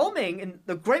 Wyoming, and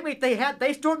the great week they had,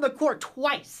 they stormed the court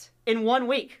twice in 1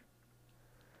 week.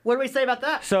 What do we say about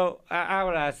that? So I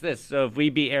want to ask this: so if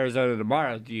we beat Arizona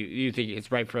tomorrow, do you think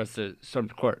it's right for us to storm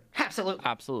the court? Absolutely.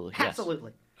 Absolutely. Yes.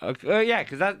 Absolutely. Okay, yeah,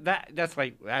 because that's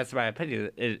my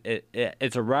opinion.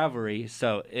 It's a rivalry,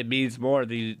 so it means more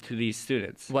to these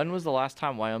students. When was the last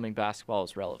time Wyoming basketball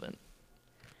was relevant?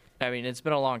 I mean, it's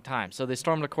been a long time. So they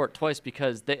stormed the court twice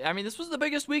because this was the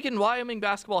biggest week in Wyoming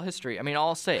basketball history. I mean,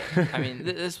 I'll say it. I mean,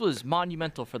 this was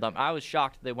monumental for them. I was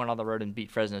shocked they went on the road and beat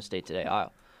Fresno State today.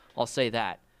 I'll say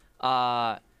that.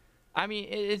 I mean,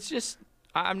 it's just,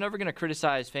 I'm never going to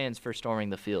criticize fans for storming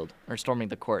the field or storming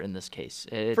the court in this case.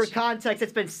 For context,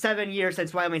 it's been 7 years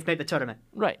since Wyoming's made the tournament.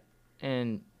 Right.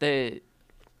 And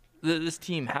this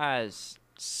team has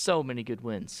so many good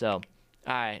wins. So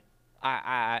I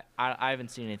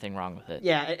haven't seen anything wrong with it.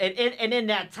 Yeah, and in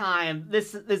that time,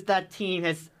 that team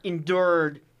has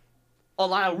endured a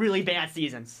lot of really bad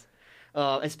seasons,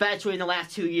 especially in the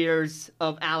last 2 years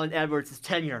of Allen Edwards'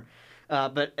 tenure.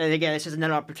 But again, it's just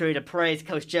another opportunity to praise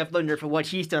Coach Jeff Linder for what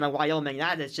he's done at Wyoming.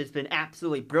 That has just been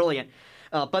absolutely brilliant.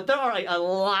 But there are a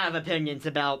lot of opinions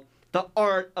about the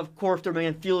art of court storming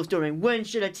and field storming. When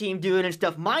should a team do it and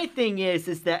stuff? My thing is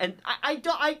that, and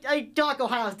I dock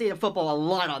Ohio State in football a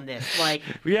lot on this. Like,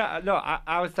 yeah, no,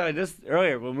 I was telling this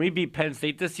earlier. When we beat Penn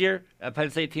State this year, a Penn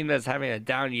State team that's having a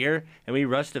down year, and we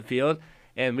rush the field,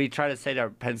 and we try to say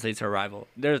that Penn State's our rival.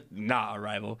 They're not a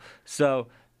rival. So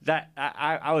that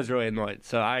I was really annoyed.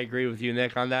 So I agree with you,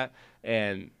 Nick, on that.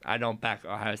 And I don't back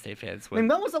Ohio State fans. I mean,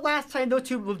 when was the last time those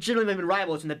two legitimately been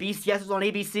rivals? When the BCS was on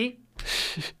ABC?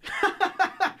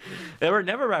 They were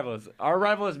never rivals. Our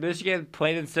rival is Michigan,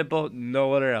 plain and simple, no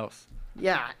one else.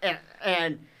 Yeah,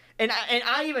 and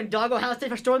I even dog Ohio State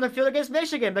for storming the field against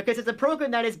Michigan because it's a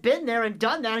program that has been there and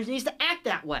done that and needs to act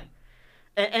that way.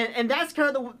 And that's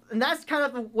kind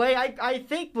of the way I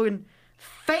think when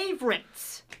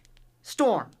favorites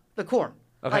Storm, the core.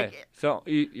 Okay, Like, so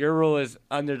your rule is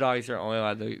underdogs are only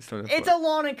allowed to storm the floor. it's a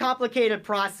long and complicated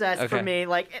process for Okay. me.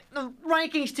 Like, the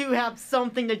rankings do have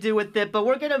something to do with it, but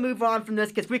we're going to move on from this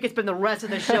because we could spend the rest of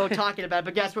the show talking about it.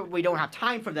 But guess what? We don't have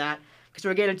time for that because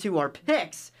we're getting to our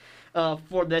picks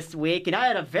for this week. And I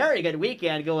had a very good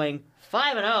weekend going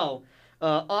 5-0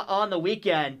 on the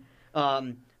weekend.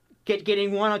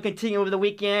 Getting one on continue over the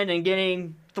weekend and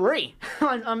getting 3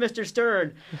 on Mr.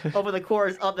 Stern over the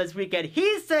course of this weekend.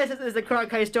 He says this is a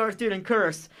Cronkite Star student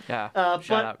curse. Yeah. But-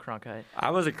 Shout out Cronkite. I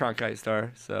was a Cronkite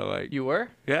star, so like You were?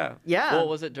 yeah, Yeah. Well,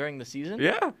 was it during the season?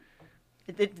 yeah.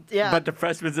 Yeah. But the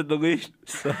freshman's in the lead,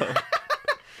 so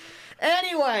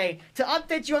Anyway, to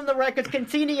update you on the records,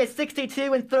 Contini is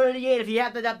 62-38. If you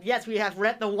have that up, yes, we have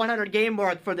read the 100 game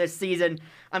mark for this season.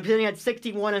 I'm sitting at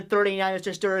 61-39.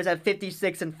 Mr. Stir is at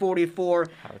 56-44. We're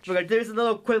gonna do this a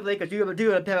little quickly because we're gonna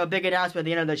do a big announcement at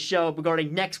the end of the show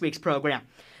regarding next week's program.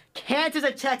 Kansas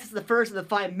and Texas, the first of the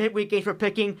 5 midweek games we're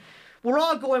picking. We're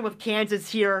all going with Kansas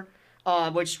here,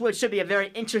 which should be a very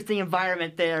interesting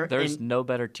environment there. There's no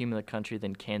better team in the country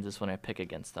than Kansas when I pick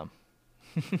against them.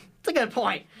 It's a good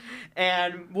point.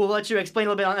 And we'll let you explain a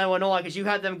little bit on Illinois because you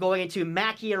had them going into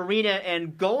Mackey Arena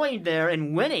and going there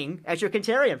and winning as your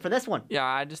Contrarian for this one. Yeah,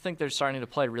 I just think they're starting to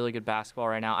play really good basketball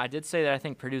right now. I did say that I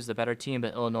think Purdue's the better team,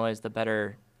 but Illinois is the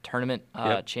better tournament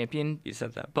Yep. champion. you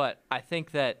said that. But I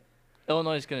think that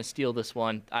Illinois is going to steal this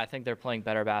one. I think they're playing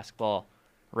better basketball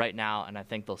right now, and I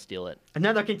think they'll steal it.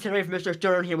 Another Contrarian from Mr.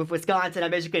 Stern here with Wisconsin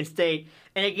at Michigan State.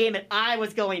 In a game that I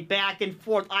was going back and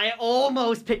forth. I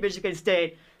almost picked Michigan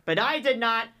State, but I did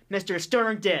not. Mr.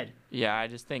 Stern did. Yeah, I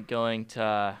just think going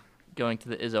to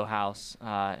the Izzo house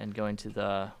and going to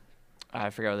the I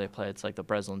forget where they play. It's like the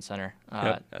Breslin Center.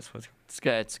 Yep, that's what's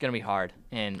It's gonna be hard.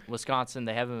 And Wisconsin,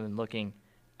 they haven't been looking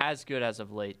as good as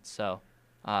of late. So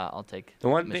I'll take the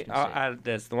one thing. Michigan I'll State. add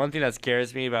this. The one thing that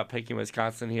scares me about picking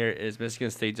Wisconsin here is Michigan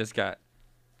State just got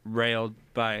railed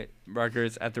by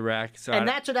Rutgers at the rack. So And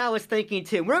that's what I was thinking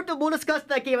too. We'll discuss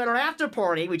that game at our after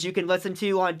party, which you can listen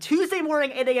to on Tuesday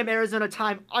morning, 8 a.m. Arizona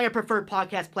time on your preferred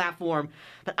podcast platform.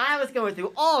 But I was going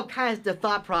through all kinds of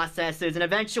thought processes, and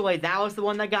eventually that was the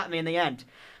one that got me in the end.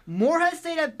 Morehead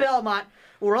State at Belmont.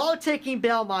 We're all taking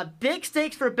Belmont. Big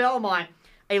stakes for Belmont.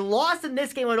 A loss in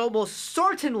this game would almost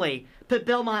certainly put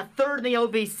Belmont third in the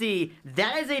OVC.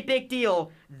 That is a big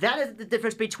deal. That is the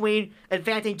difference between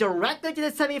advancing directly to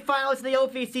the semifinals of the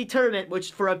OVC tournament,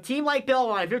 which for a team like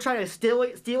Belmont, if you're trying to steal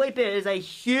a bid, is a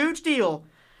huge deal,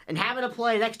 and having to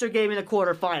play an extra game in the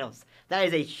quarterfinals. That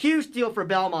is a huge deal for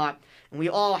Belmont, and we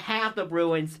all have the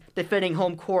Bruins defending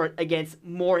home court against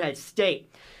Morehead State.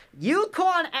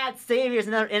 UConn at Xavier is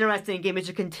another interesting game. We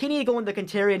should continue to go into the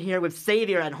Contrarian here with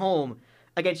Xavier at home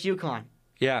against UConn.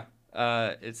 yeah,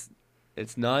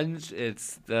 it's Nunge,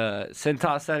 it's the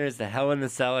Cintas Center, it's the Hell in the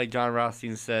Cell, like John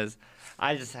Rothstein says.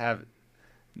 I just have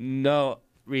no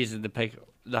reason to pick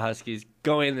the Huskies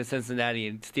going into Cincinnati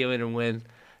and stealing a win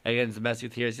against the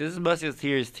Musketeers. This is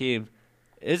Musketeers team.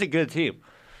 It's a good team.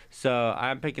 So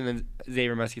I'm picking the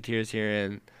Xavier Musketeers here,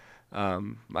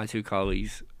 and my 2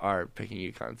 colleagues are picking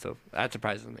UConn. So that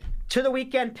surprises me. To the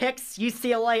weekend picks,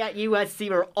 UCLA at USC.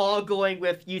 We're all going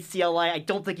with UCLA. I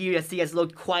don't think USC has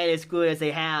looked quite as good as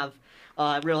they have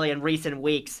really in recent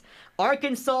weeks.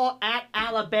 Arkansas at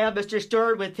Alabama. Mr.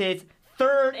 Stern with his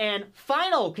third and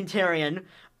final Contrarian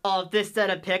of this set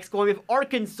of picks, going with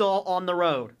Arkansas on the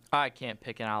road. I can't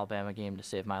pick an Alabama game to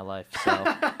save my life. So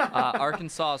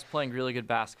Arkansas is playing really good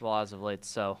basketball as of late.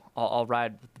 So I'll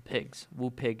ride with the pigs. Woo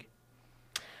pig.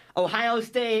 Ohio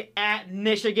State at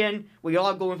Michigan. We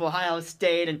all going with Ohio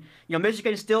State, and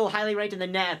Michigan's still highly ranked in the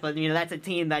net, but that's a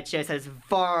team that just has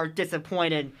far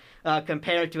disappointed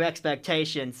compared to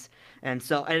expectations. And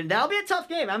that'll be a tough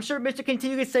game. I'm sure Mr.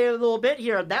 Continue to say a little bit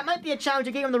here. That might be a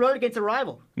challenging game on the road against a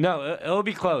rival. No, it'll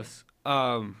be close.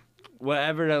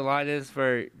 Whatever the line is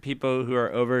for people who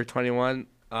are over 21,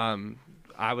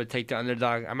 I would take the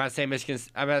underdog. I'm not saying Michigan's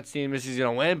going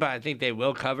to win, but I think they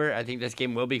will cover. I think this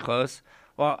game will be close.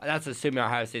 Well, that's assuming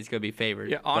Ohio State's going to be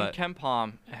favored. Yeah, on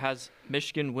KenPom, it has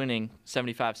Michigan winning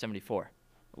 75-74.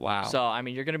 Wow. So, I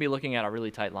mean, you're going to be looking at a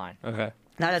really tight line. Okay.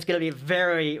 Now that's going to be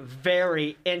very,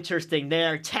 very interesting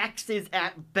there. Texas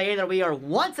at Baylor. We are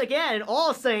once again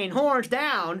all saying horns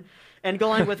down and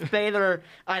going with Baylor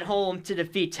at home to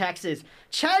defeat Texas.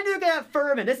 Chattanooga at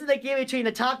Furman. This is a game between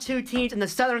the top 2 teams in the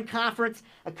Southern Conference.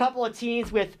 A couple of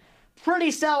teams with pretty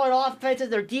solid offenses.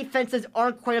 Their defenses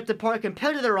aren't quite up to par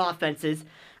compared to their offenses.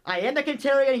 I am the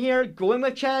Contrarian here, going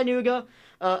with Chattanooga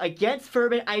against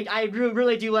Furman. I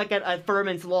really do like a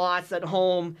Furman's loss at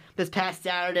home this past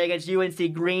Saturday against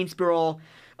UNC Greensboro.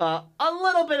 A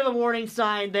little bit of a warning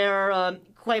sign there.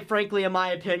 quite frankly, in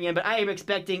my opinion. But I am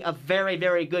expecting a very,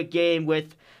 very good game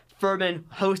with Furman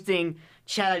hosting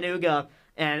Chattanooga.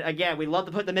 And again, we love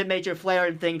to put the mid-major flair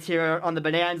and things here on the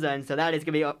Bonanza, and so that is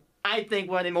going to be, I think,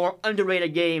 one of the more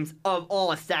underrated games of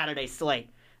all a Saturday slate.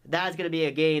 That's going to be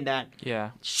a game that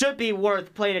should be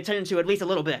worth paying attention to at least a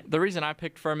little bit. The reason I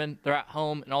picked Furman, they're at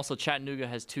home, and also Chattanooga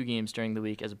has 2 games during the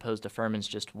week as opposed to Furman's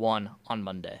just 1 on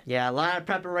Monday. Yeah, a lot of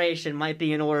preparation might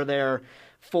be in order there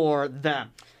for them.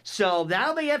 So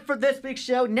that'll be it for this week's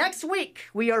show. Next week,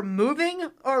 we are moving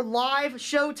our live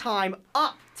show time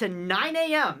up to 9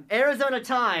 a.m. Arizona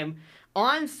time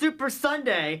on Super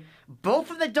Sunday.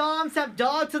 Both of the Doms have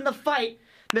dogs in the fight.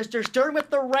 Mr. Stern with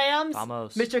the Rams,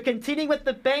 Vamos. Mr. Continuing with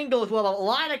the Bengals. We'll have a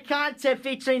lot of content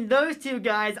featuring those two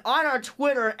guys on our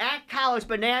Twitter at College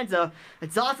Bonanza.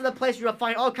 It's also the place where you'll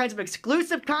find all kinds of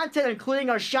exclusive content, including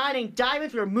our Shining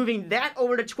Diamonds. We're moving that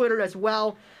over to Twitter as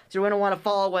well. So you're going to want to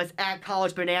follow us at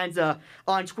College Bonanza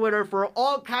on Twitter for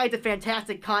all kinds of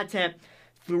fantastic content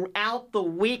throughout the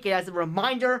week. And as a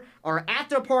reminder, our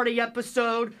after party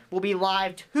episode will be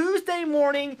live Tuesday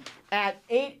morning at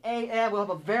 8 a.m. We'll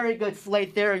have a very good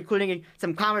slate there, including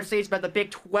some conversation about the Big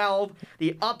 12,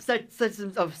 the upset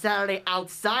systems of Saturday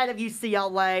outside of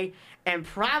UCLA, and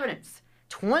Providence,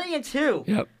 20-2.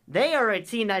 Yep. They are a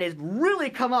team that has really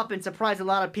come up and surprised a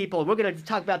lot of people. We're going to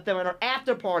talk about them in our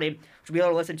after party, which you'll be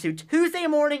able to listen to Tuesday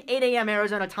morning, 8 a.m.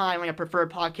 Arizona time on your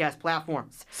preferred podcast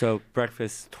platforms. So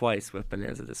breakfast twice with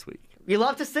Bonanza this week. You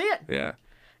love to see it. Yeah.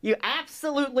 You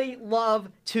absolutely love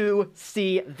to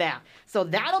see that. So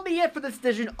that'll be it for this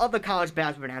edition of the College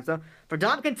Basketball Bonanza. For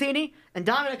Dom Contini and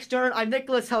Dominic Stern, I'm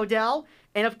Nicholas Hodel.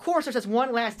 And of course, there's just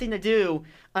one last thing to do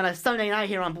on a Sunday night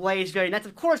here on Blaze Radio. And that's,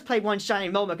 of course, play one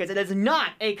shining moment, because it is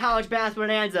not a College Basketball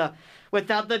Bonanza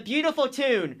without the beautiful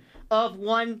tune of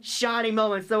One Shining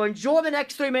Moment. So enjoy the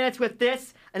next 3 minutes with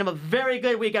this, and have a very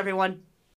good week, everyone.